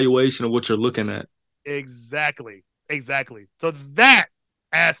true evaluation of what you're looking at. Exactly. So that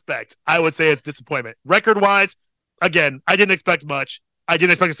aspect, I would say, is disappointment. Record-wise, again, I didn't expect much. I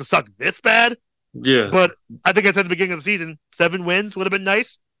didn't expect us to suck this bad. Yeah. But I think I said at the beginning of the season, 7 wins would have been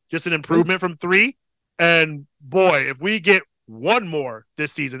nice. Just an improvement from 3. And boy, if we get 1 more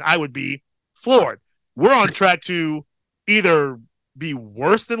this season, I would be floored. We're on track to either be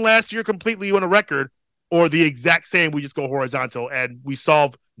worse than last year completely on a record, or the exact same, we just go horizontal and we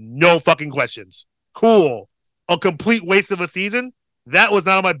solve no fucking questions. Cool. A complete waste of a season? That was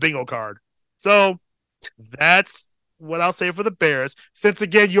not on my bingo card. So that's what I'll say for the Bears. Since,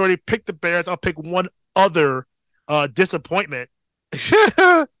 again, you already picked the Bears, I'll pick one other disappointment.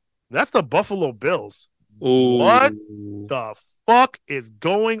 That's the Buffalo Bills. Ooh. What the fuck is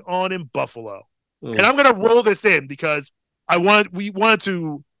going on in Buffalo? Ooh. And I'm going to roll this in because we wanted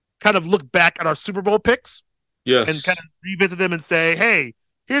to kind of look back at our Super Bowl picks. Yes. And kind of revisit them and say, hey,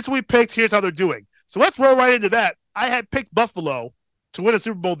 here's what we picked, here's how they're doing. So let's roll right into that. I had picked Buffalo to win a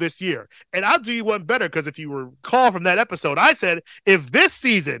Super Bowl this year. And I'll do you one better, because if you recall from that episode, I said, if this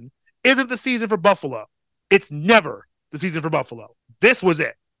season isn't the season for Buffalo, it's never the season for Buffalo. This was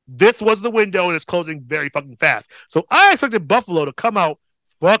it. This was the window, and it's closing very fucking fast. So I expected Buffalo to come out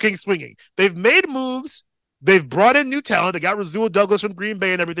fucking swinging. They've made moves. They've brought in new talent. They got Rasul Douglas from Green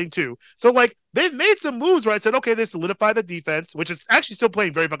Bay and everything too. So, like, they've made some moves where I said, okay, they solidify the defense, which is actually still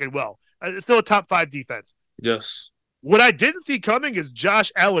playing very fucking well. It's still a top 5 defense. Yes. What I didn't see coming is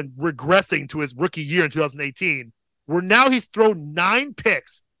Josh Allen regressing to his rookie year in 2018, where now he's thrown 9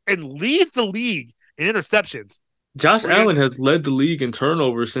 picks and leads the league in interceptions. Josh Allen has led the league in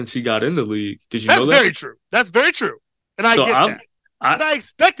turnovers since he got in the league. Did you know that? That's very true. That's very true. And I get that. But I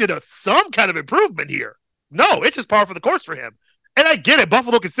expected some kind of improvement here. No, it's just par for the course for him. And I get it.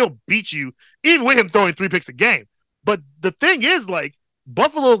 Buffalo can still beat you, even with him throwing 3 picks a game. But the thing is, like,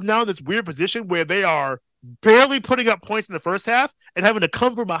 Buffalo's now in this weird position where they are barely putting up points in the first half and having to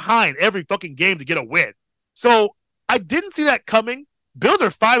come from behind every fucking game to get a win. So I didn't see that coming. Bills are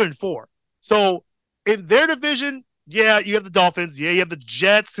 5-4. So in their division, yeah, you have the Dolphins. Yeah, you have the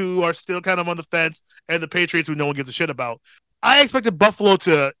Jets, who are still kind of on the fence, and the Patriots, who no one gives a shit about. I expected Buffalo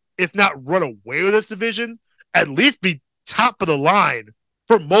to, if not run away with this division, at least be top of the line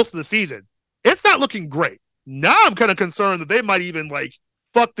for most of the season. It's not looking great. Now I'm kind of concerned that they might even like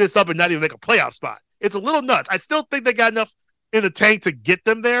fuck this up and not even make a playoff spot. It's a little nuts. I still think they got enough in the tank to get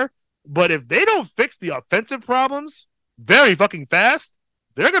them there, but if they don't fix the offensive problems very fucking fast,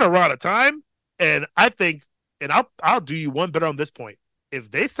 they're gonna run out of time. And I think, and I'll do you one better on this point.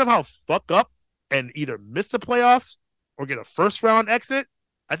 If they somehow fuck up and either miss the playoffs or get a first round exit,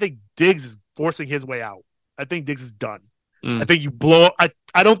 I think Diggs is forcing his way out. I think Diggs is done. I think you blow up.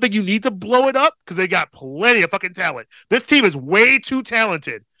 I don't think you need to blow it up because they got plenty of fucking talent. This team is way too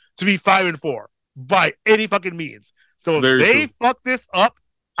talented to be 5-4 by any fucking means. So if they fuck this up,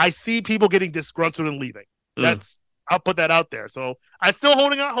 I see people getting disgruntled and leaving. I'll put that out there. So I'm still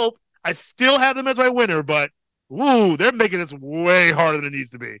holding out hope. I still have them as my winner, but they're making this way harder than it needs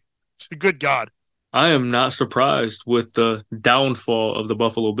to be. Good God. I am not surprised with the downfall of the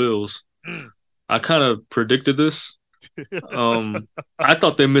Buffalo Bills. I kind of predicted this. I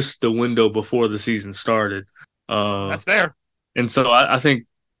thought they missed the window before the season started. That's fair. And so I think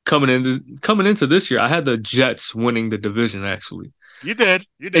coming into this year, I had the Jets winning the division, actually. You did.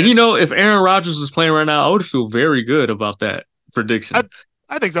 And, if Aaron Rodgers was playing right now, I would feel very good about that prediction.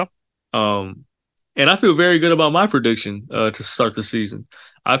 I think so. And I feel very good about my prediction to start the season.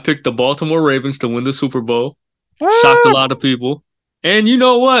 I picked the Baltimore Ravens to win the Super Bowl. Shocked a lot of people. And you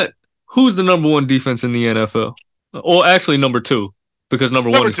know what? Who's the number one defense in the NFL? Or actually number two, because number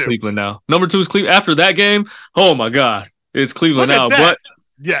one is Cleveland now. Number two is Cleveland. After that game, oh my God, it's Cleveland now. But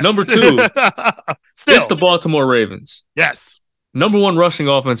number two, it's the Baltimore Ravens. Yes. Number one rushing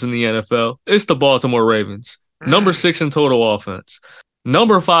offense in the NFL, it's the Baltimore Ravens. Number 6 in total offense.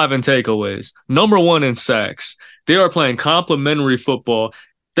 Number 5 in takeaways. Number 1 in sacks. They are playing complimentary football.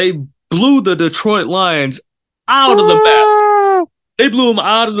 They blew the Detroit Lions out of the map. They blew them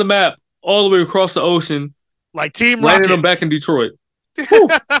out of the map all the way across the ocean. Like Team Rocket. Landed them back in Detroit.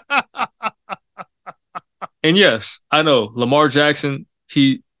 And yes, I know Lamar Jackson,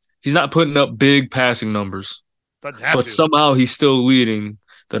 he's not putting up big passing numbers. But somehow he's still leading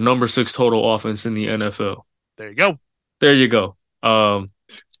the number 6 total offense in the NFL. There you go. There you go. I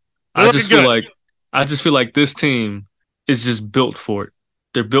just feel like this team is just built for it.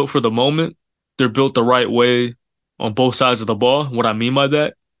 They're built for the moment. They're built the right way on both sides of the ball. What I mean by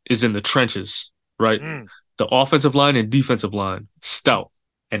that is in the trenches, right? The offensive line and defensive line, stout.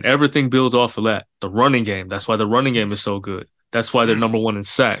 And everything builds off of that. The running game. That's why the running game is so good. That's why they're number 1 in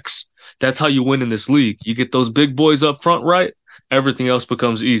sacks. That's how you win in this league. You get those big boys up front, right? Everything else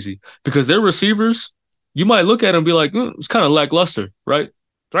becomes easy. Because their receivers, you might look at them and be like, it's kind of lackluster, right?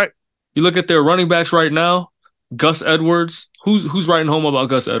 Right. You look at their running backs right now, Gus Edwards. Who's writing home about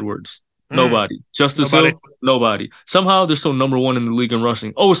Gus Edwards? Nobody. Justice Hill? Nobody. Somehow they're still number 1 in the league in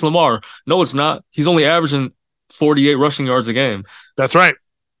rushing. Oh, it's Lamar. No, it's not. He's only averaging 48 rushing yards a game. That's right.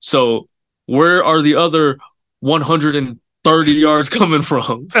 So where are the other 130 yards coming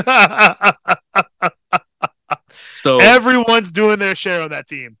from? So everyone's doing their share on that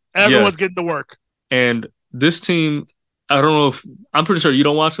team. Everyone's getting to work. And this team, I don't know if I'm pretty sure you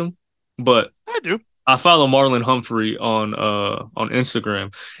don't watch them, but I do. I follow Marlon Humphrey on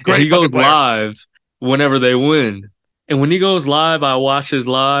Instagram. Great, and he goes live whenever they win. And when he goes live, I watch his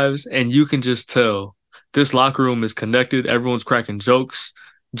lives, and you can just tell this locker room is connected. Everyone's cracking jokes.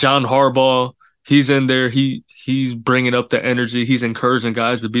 John Harbaugh, he's in there. He's bringing up the energy. He's encouraging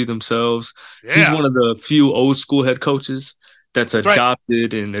guys to be themselves. Yeah. He's one of the few old school head coaches that's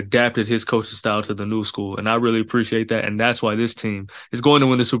adopted and adapted his coaching style to the new school. And I really appreciate that. And that's why this team is going to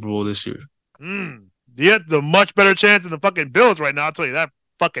win the Super Bowl this year. Yeah, the much better chance than the fucking Bills right now. I'll tell you that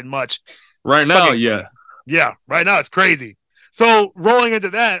fucking much. Right now, yeah. Yeah, right now it's crazy. So rolling into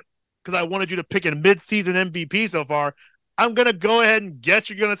that, because I wanted you to pick a midseason MVP so far, I'm going to go ahead and guess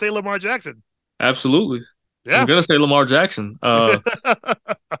you're going to say Lamar Jackson. Absolutely. Yeah. I'm going to say Lamar Jackson. I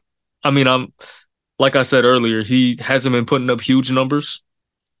mean, like I said earlier, he hasn't been putting up huge numbers.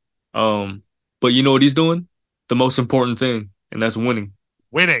 But you know what he's doing? The most important thing, and that's winning.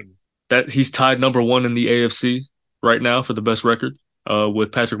 Winning. That he's tied number 1 in the AFC right now for the best record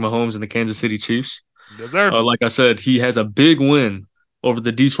with Patrick Mahomes and the Kansas City Chiefs. Yes, sir. Like I said, he has a big win over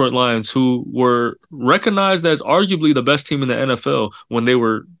the Detroit Lions, who were recognized as arguably the best team in the NFL when they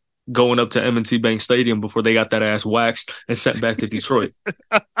were going up to M&T Bank Stadium before they got that ass waxed and sent back to Detroit.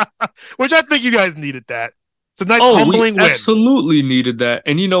 Which I think you guys needed that. It's a nice humbling win. Absolutely needed that.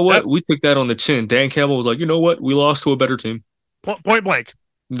 And you know what? We took that on the chin. Dan Campbell was like, you know what? We lost to a better team. Point blank.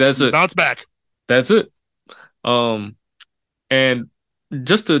 That's it. Bounce back. That's it. And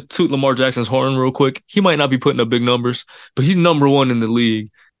just to toot Lamar Jackson's horn real quick, he might not be putting up big numbers, but he's number 1 in the league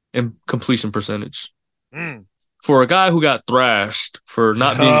in completion percentage. For a guy who got thrashed for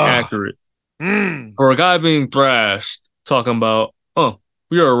not being accurate For a guy being thrashed, talking about, oh,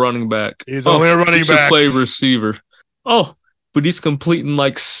 you're a running back. He's only a running you should back. play receiver. Oh, but he's completing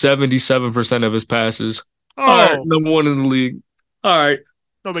like 77% of his passes. Oh, All right, number one in the league. All right,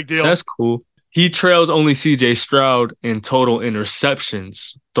 no big deal. that's cool. He trails only CJ Stroud in total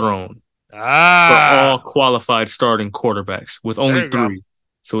interceptions thrown for all qualified starting quarterbacks with only 3. Go.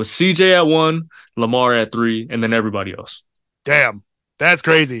 So it's CJ at 1, Lamar at 3, and then everybody else. Damn, that's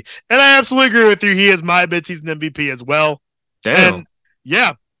crazy. And I absolutely agree with you. He is my midseason MVP as well. Damn. And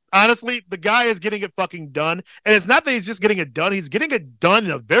yeah, honestly, the guy is getting it fucking done. And it's not that he's just getting it done. He's getting it done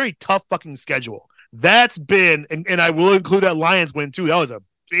in a very tough fucking schedule. That's been, and I will include that Lions win too. That was a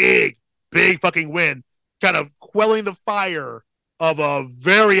big fucking win, kind of quelling the fire of a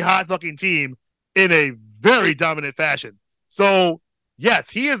very hot fucking team in a very dominant fashion. So yes,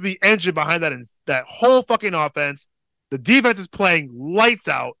 he is the engine behind that whole fucking offense. The defense is playing lights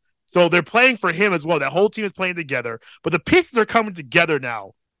out. So they're playing for him as well. That whole team is playing together, but the pieces are coming together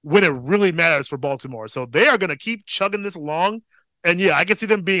now when it really matters for Baltimore. So they are going to keep chugging this along. And yeah, I can see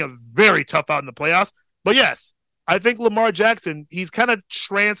them being a very tough out in the playoffs. But yes, I think Lamar Jackson, he's kind of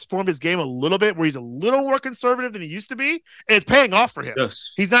transformed his game a little bit where he's a little more conservative than he used to be. And it's paying off for him.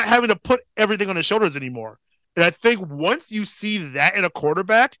 Yes. He's not having to put everything on his shoulders anymore. And I think once you see that in a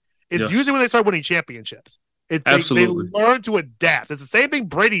quarterback, it's usually when they start winning championships. They learn to adapt. It's the same thing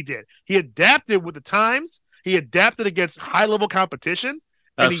Brady did. He adapted with the times. He adapted against high-level competition.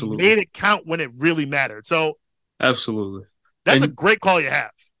 And he made it count when it really mattered. So absolutely. That's a great call you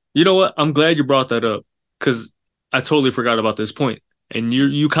have. You know what? I'm glad you brought that up because I totally forgot about this point. And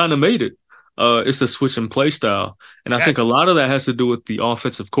you kind of made it. It's a switch in play style. And I think a lot of that has to do with the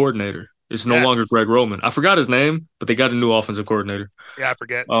offensive coordinator. It's no longer Greg Roman. I forgot his name, but they got a new offensive coordinator. Yeah, I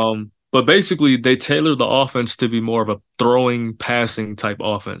forget. But basically, they tailor the offense to be more of a throwing, passing type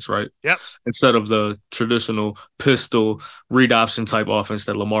offense, right? Yep. Instead of the traditional pistol, read option type offense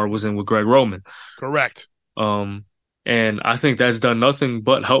that Lamar was in with Greg Roman. Correct. And I think that's done nothing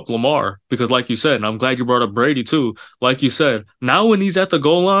but help Lamar because, like you said, and I'm glad you brought up Brady too. Like you said, now when he's at the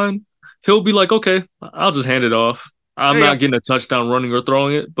goal line, he'll be like, okay, I'll just hand it off. I'm not getting a touchdown running or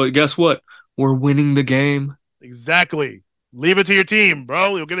throwing it. But guess what? We're winning the game. Exactly. Leave it to your team,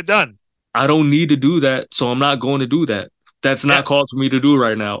 bro. You'll get it done. I don't need to do that, so I'm not going to do that. That's not called for me to do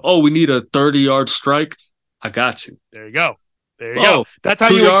right now. Oh, we need a 30-yard strike. I got you. There you go. There you go. That's how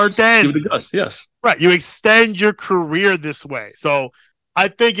you extend. Give it a Gus. Yes. Right. You extend your career this way. So I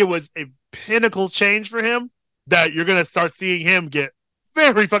think it was a pinnacle change for him that you're going to start seeing him get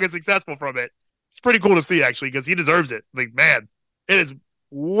very fucking successful from it. It's pretty cool to see, actually, because he deserves it. Like, man, it is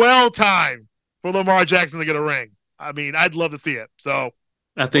well timed for Lamar Jackson to get a ring. I mean, I'd love to see it. So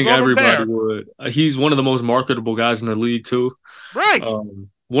I think everybody would. He's one of the most marketable guys in the league, too. Right.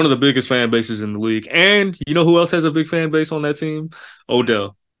 One of the biggest fan bases in the league. And you know who else has a big fan base on that team?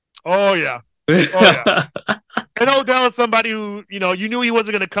 Odell. Oh, yeah. Oh, yeah. And Odell is somebody who, you knew he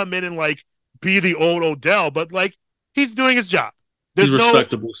wasn't going to come in and, like, be the old Odell, but, like, he's doing his job. He's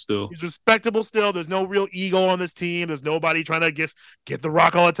respectable still. He's respectable still. There's no real ego on this team. There's nobody trying to get the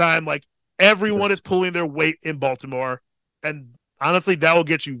rock all the time. Like, everyone is pulling their weight in Baltimore. And honestly, that will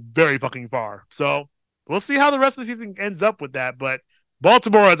get you very fucking far. So we'll see how the rest of the season ends up with that. But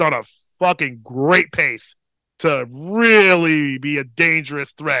Baltimore is on a fucking great pace to really be a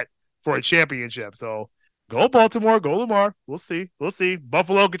dangerous threat for a championship. So go Baltimore, go Lamar. We'll see. We'll see.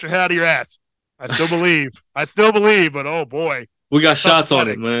 Buffalo, get your head out of your ass. I still believe, but oh boy. We got shots on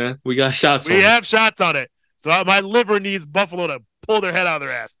it, man. We got shots on it. We have shots on it. So my liver needs Buffalo to pull their head out of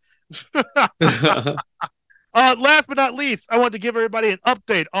their ass. Last but not least, I want to give everybody an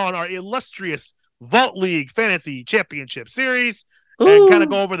update on our illustrious Vault League Fantasy Championship Series and kind of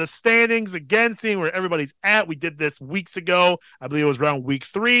go over the standings again, seeing where everybody's at. We did this weeks ago. I believe it was around week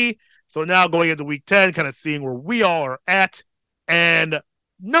 3. So now going into week 10, kind of seeing where we all are at. And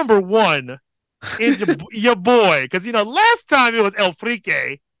number 1 is your boy. Because, last time it was El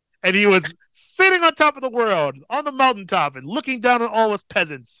Frique, and he was sitting on top of the world, on the mountaintop, and looking down on all us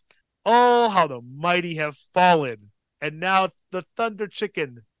peasants. Oh, how the mighty have fallen. And now the Thunder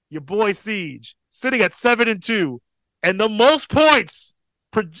Chicken, your boy Ceej, sitting at 7-2, and the most points,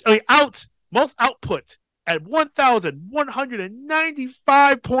 most output at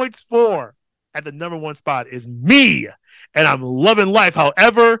 1,195 points for. At the number 1 spot is me, and I'm loving life.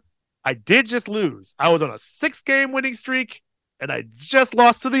 However, I did just lose. I was on a 6-game winning streak, and I just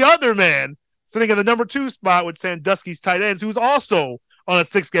lost to the other man, sitting at the number 2 spot with Sandusky's tight ends, who's also on a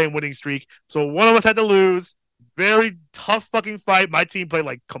 6-game winning streak. So one of us had to lose. Very tough fucking fight. My team played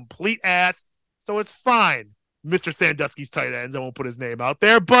like complete ass. So it's fine. Mr. Sandusky's tight ends. I won't put his name out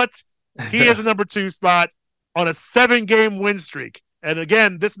there, but He is a number 2 spot on a 7-game win streak. And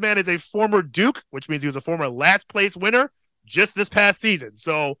again, this man is a former Duke, which means he was a former last place winner just this past season.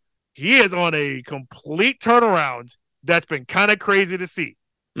 So he is on a complete turnaround that's been kind of crazy to see.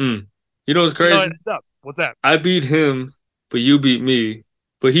 You know what's crazy? What's that? I beat him, but you beat me,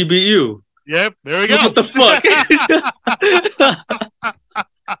 but he beat you. Yep, there we go. What the fuck?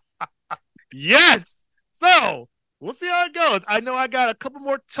 Yes. So we'll see how it goes. I know I got a couple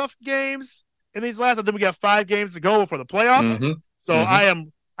more tough games in these last. I think we got 5 games to go before the playoffs. Mm-hmm. So I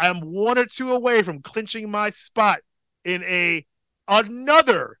am 1 or 2 away from clinching my spot in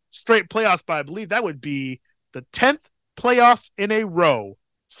another straight playoff spot. I believe that would be the 10th playoff in a row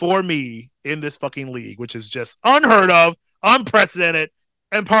for me in this fucking league, which is just unheard of, unprecedented,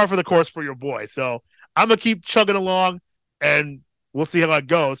 and par for the course for your boy. So I'm gonna keep chugging along, and we'll see how it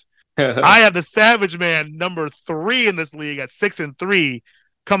goes. I have the Savage Man number 3 in this league at 6-3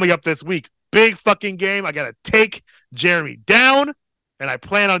 coming up this week. Big fucking game. I gotta take Jeremy down, and I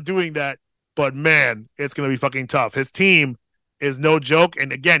plan on doing that. But man, it's gonna be fucking tough. His team is no joke,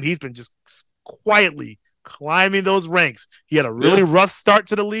 and again, he's been just quietly climbing those ranks. He had a really rough start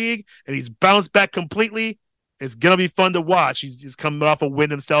to the league, and he's bounced back completely. It's gonna be fun to watch. He's just coming off a win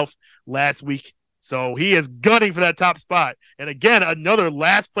himself last week. So he is gunning for that top spot. And again, another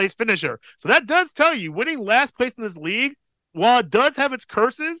last place finisher. So that does tell you winning last place in this league, while it does have its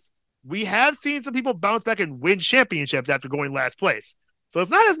curses, we have seen some people bounce back and win championships after going last place. So it's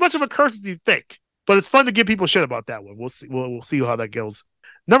not as much of a curse as you think, but it's fun to give people shit about that one. We'll see. We'll see how that goes.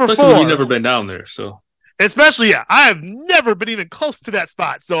 Number Especially 4. We've never been down there, so. Especially, yeah. I have never been even close to that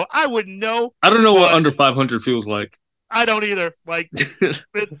spot, so I wouldn't know. I don't know what under 500 feels like. I don't either. Like,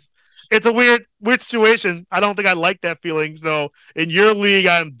 it's a weird situation. I don't think I like that feeling. So in your league,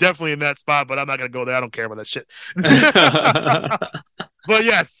 I'm definitely in that spot, but I'm not going to go there. I don't care about that shit. But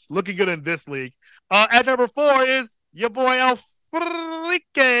yes, looking good in this league. At number 4 is your boy El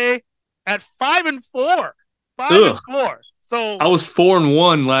Frique at 5-4. 5-4. So I was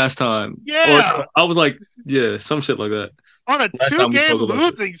 4-1 last time. Yeah. Or I was like, yeah, some shit like that. On a 2-game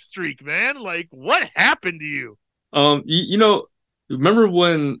losing streak, man. Like, what happened to you? You know, remember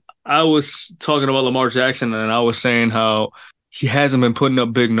when I was talking about Lamar Jackson and I was saying how he hasn't been putting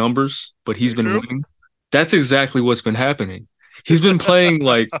up big numbers, but he's been winning? That's exactly what's been happening. He's been playing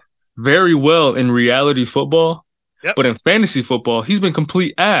like very well in reality football, but in fantasy football, he's been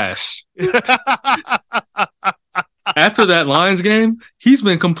complete ass. After that Lions game, he's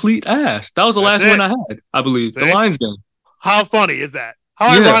been complete ass. That was the last win I had, I believe. The Lions game. How funny is that? How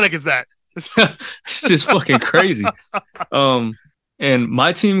ironic is that? It's just fucking crazy. And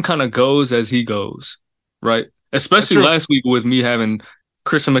my team kind of goes as he goes, right? Especially last week with me having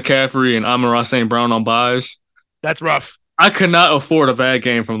Christian McCaffrey and Amon-Ra St. Brown on buys. That's rough. I could not afford a bad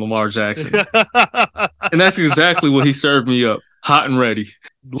game from Lamar Jackson. And that's exactly what he served me up, hot and ready.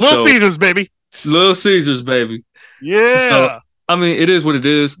 Little Caesars, baby. Little Caesars, baby. Yeah. So, I mean, it is what it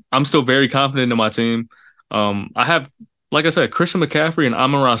is. I'm still very confident in my team. I have, like I said, Christian McCaffrey and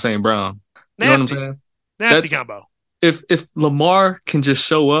Amon-Ra St. Brown. You know what I'm saying? Nasty combo. If Lamar can just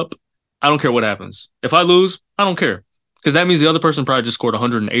show up, I don't care what happens. If I lose, I don't care. Because that means the other person probably just scored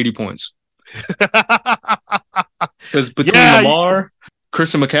 180 points. Because between Lamar,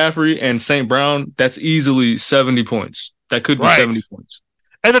 Christian McCaffrey, and St. Brown, that's easily 70 points. That could be 70 points.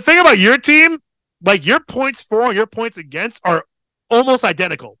 And the thing about your team, like your points for and your points against are almost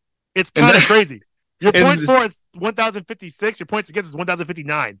identical. It's kind of crazy. Your points for is 1,056. Your points against is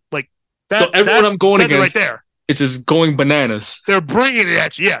 1,059. Like that. So everyone I'm going against, right there, it's just going bananas. They're bringing it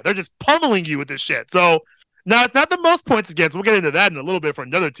at you. Yeah, they're just pummeling you with this shit. So now it's not the most points against. We'll get into that in a little bit for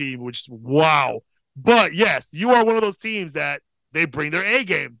another team, which is wow. But yes, you are one of those teams that they bring their A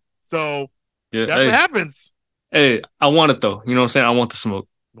game. So that's what happens. Hey, I want it though. You know what I'm saying? I want the smoke.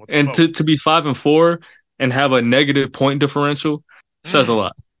 And to be 5-4 and have a negative point differential says a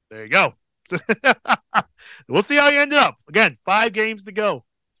lot. There you go. We'll see how you end up. Again, 5 games to go.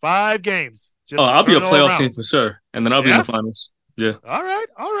 5 games. I'll be a playoff team for sure. And then I'll be in the finals. Yeah. All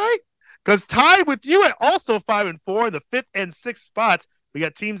right. Because tied with you at also 5-4 in the 5th and 6th spots, we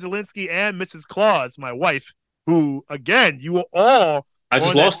got Team Zelensky and Mrs. Claus, my wife, who, again, you were all on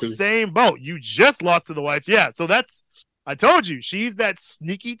that same boat. You just lost to the wife. Yeah. So I told you, she's that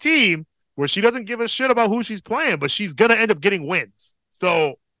sneaky team where she doesn't give a shit about who she's playing, but she's going to end up getting wins.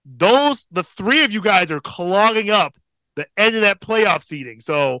 So the 3 of you guys are clogging up the end of that playoff seeding.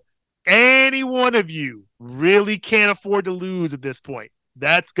 So any one of you really can't afford to lose at this point.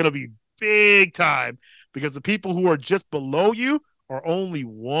 That's going to be big time because the people who are just below you are only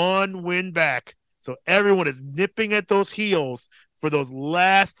 1 win back. So everyone is nipping at those heels for those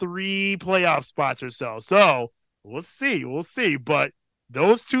last 3 playoff spots or so. So we'll see. But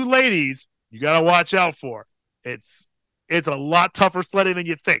those 2 ladies, you got to watch out for. It's a lot tougher sledding than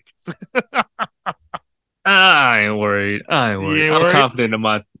you think. I ain't worried. I'm Worried? confident in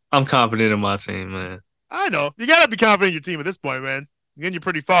my team, man. I know. You got to be confident in your team at this point, man. Again, you're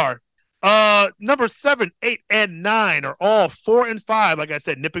pretty far. Number 7, 8, and 9 are all 4 and 5. Like I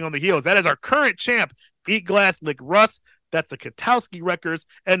said, nipping on the heels. That is our current champ, Eat Glass, Lick Russ. That's the Katowski Wreckers.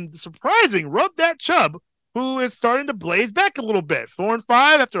 And surprising, Rub That Chub, who is starting to blaze back a little bit. 4 and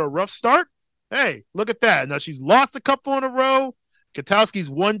 5 after a rough start. Hey, look at that. Now she's lost a couple in a row. Katowski's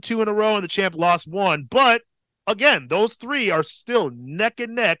won 2 in a row, and the champ lost 1. But again, those 3 are still neck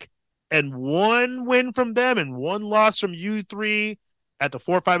and neck, and 1 win from them and 1 loss from you 3 at the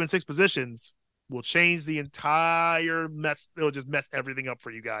 4, 5, and 6 positions will change the entire mess. It'll just mess everything up for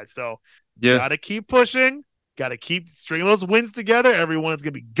you guys. So Yeah. Gotta keep pushing. Gotta keep stringing those wins together. Everyone is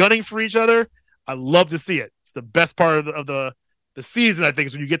gonna be gunning for each other. I love to see it. It's the best part of the season, I think,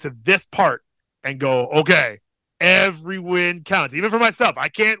 is when you get to this part and go, okay, every win counts. Even for myself, I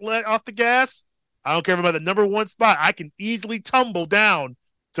can't let off the gas. I don't care about the number 1 spot. I can easily tumble down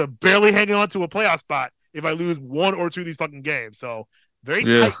to barely hanging on to a playoff spot if I lose 1 or 2 of these fucking games. So very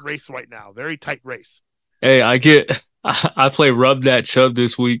tight race right now. Very tight race. Hey, I play Rub That Chub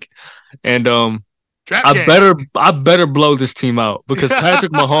this week, and I better blow this team out because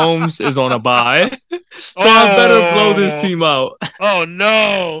Patrick Mahomes is on a bye. So I better blow this team out. Oh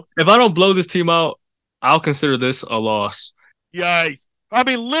no. If I don't blow this team out, I'll consider this a loss. Yikes. I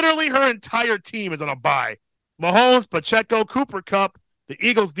mean, literally her entire team is on a bye. Mahomes, Pacheco, Cooper Kupp, the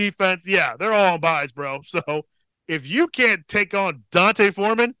Eagles defense, yeah, they're all on byes, bro. So if you can't take on Dante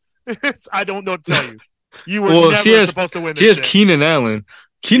Foreman, I don't know what to tell you. You were never supposed to win this. She has Keenan Allen.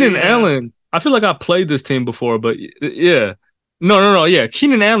 Allen, I feel like I played this team before, but yeah. No. Yeah,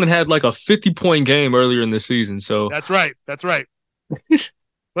 Keenan Allen had like a 50-point game earlier in the season. So That's right.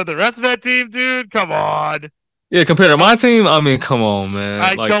 But the rest of that team, dude, come on. Yeah, compared to my team, I mean, come on, man.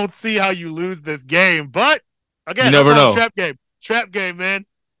 I don't see how you lose this game. But again, you never know. Trap game, man.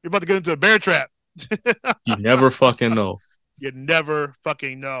 You're about to get into a bear trap. You never fucking know. You never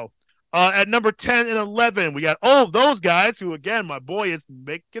fucking know. At number 10 and 11, we got all of those guys who, again, my boy is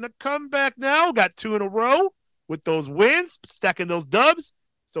making a comeback now. Got 2 in a row with those wins, stacking those dubs.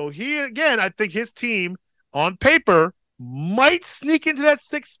 So he, again, I think his team on paper might sneak into that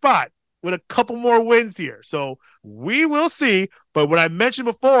 6th spot with a couple more wins here. So we will see. But what I mentioned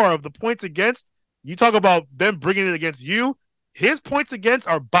before of the points against, you talk about them bringing it against you. His points against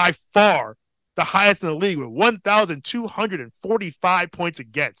are by far the highest in the league with 1,245 points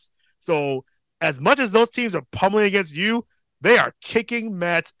against. So as much as those teams are pummeling against you, they are kicking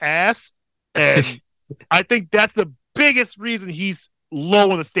Matt's ass. And I think that's the biggest reason he's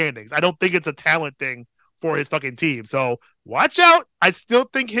low in the standings. I don't think it's a talent thing for his fucking team. So watch out. I still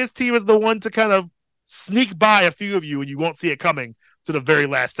think his team is the one to kind of sneak by a few of you and you won't see it coming to the very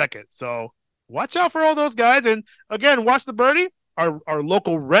last second. So watch out for all those guys. And again, watch the birdie, our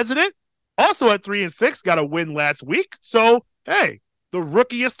local resident, also at 3 and 6, got a win last week. So, hey, the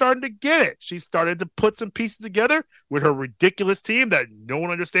rookie is starting to get it. She started to put some pieces together with her ridiculous team that no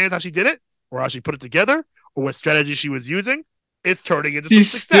one understands how she did it or how she put it together or what strategy she was using. It's turning into some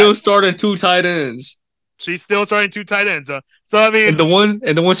success. Still starting 2 tight ends. She's still starting 2 tight ends. So I mean, and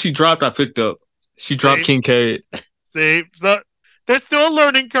the one she dropped, I picked up. She dropped Kincaid. See, so there's still a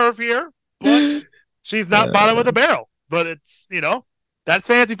learning curve here, but she's not bottom of the barrel. But it's, that's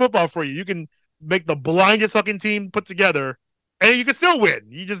fantasy football for you. You can make the blindest fucking team put together, and you can still win.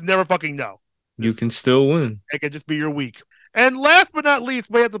 You just never fucking know. You can still win. It could just be your week. And last but not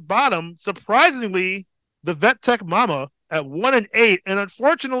least, way at the bottom, surprisingly, the Vet Tech Mama at 1 and 8, and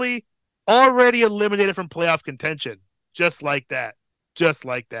unfortunately, already eliminated from playoff contention. Just like that.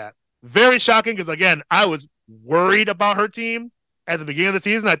 Very shocking because, again, I was worried about her team at the beginning of the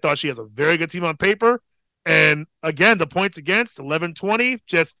season. I thought she has a very good team on paper. And, again, the points against, 11-20,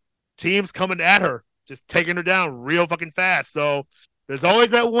 just teams coming at her, just taking her down real fucking fast. So there's always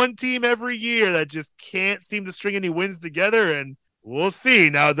that one team every year that just can't seem to string any wins together, and we'll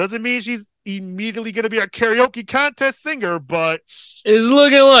see. Now, it doesn't mean she's immediately going to be a karaoke contest singer, but it's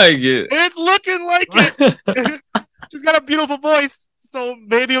looking like it. It's looking like it. She's got a beautiful voice, so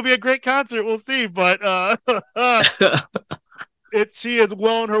maybe it'll be a great concert. We'll see. But she is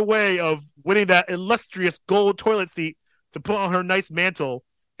well on her way of winning that illustrious gold toilet seat to put on her nice mantle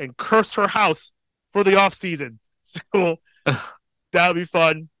and curse her house for the off season. So that'll be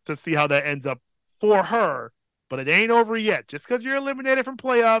fun to see how that ends up for her. But it ain't over yet. Just because you're eliminated from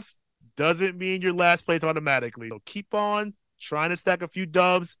playoffs doesn't mean you're last place automatically. So keep on trying to stack a few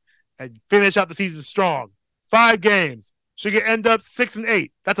dubs and finish out the season strong. 5 games. She could end up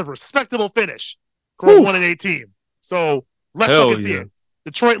 6-8. That's a respectable finish for a 1-8 team. So let's fucking see it.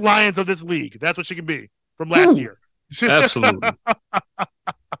 Detroit Lions of this league. That's what she can be from last year. Absolutely.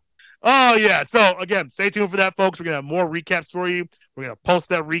 Oh, yeah. So, again, stay tuned for that, folks. We're going to have more recaps for you. We're going to post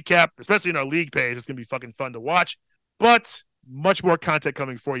that recap, especially in our league page. It's going to be fucking fun to watch. But much more content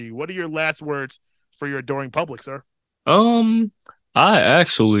coming for you. What are your last words for your adoring public, sir? I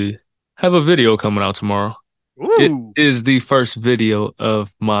actually have a video coming out tomorrow. Ooh. It is the first video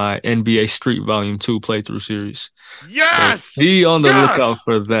of my NBA Street Volume 2 playthrough series. Yes! So be on the lookout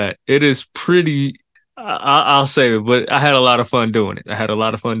for that. It is pretty... I'll say it, but I had a lot of fun doing it.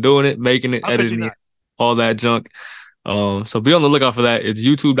 Making it, editing it, all that junk. So be on the lookout for that. It's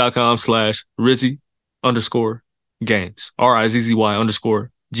youtube.com/Rizzy_games.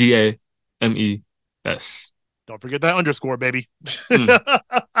 RIZZY_GAMES. Don't forget that underscore, baby. And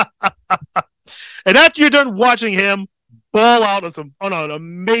after you're done watching him ball out on an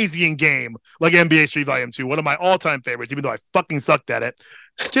amazing game like NBA Street Volume 2, one of my all-time favorites, even though I fucking sucked at it,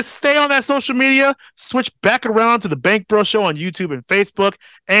 just stay on that social media, switch back around to the Bank Bro Show on YouTube and Facebook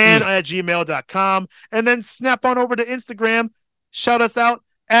and at gmail.com, and then snap on over to Instagram. Shout us out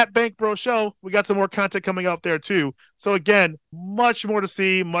at Bank Bro Show. We got some more content coming out there too. So again, much more to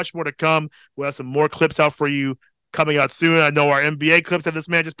see, much more to come. We'll have some more clips out for you coming out soon. I know our NBA clips that this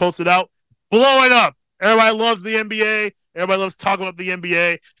man just posted out, blowing up. Everybody loves the NBA. Everybody loves talking about the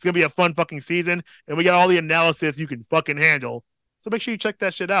NBA. It's going to be a fun fucking season. And we got all the analysis you can fucking handle. So make sure you check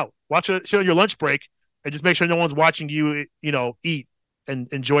that shit out. Watch it on your lunch break and just make sure no one's watching you, eat and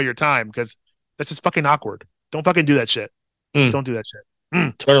enjoy your time, because that's just fucking awkward. Don't fucking do that shit. Just don't do that shit.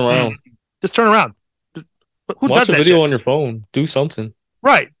 Turn around. Just turn around. Who Watch does a that video shit? on your phone. Do something.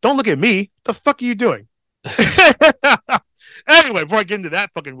 Right. Don't look at me. The fuck are you doing? Anyway, before I get into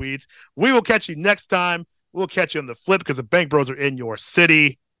that fucking weeds, we will catch you next time. We'll catch you on the flip, because the Bank Bros are in your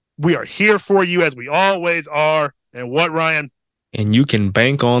city. We are here for you as we always are. And what, Ryan? And you can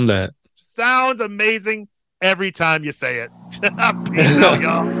bank on that. Sounds amazing every time you say it. Peace out,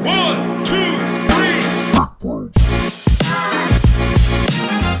 y'all. 1, 2, 3.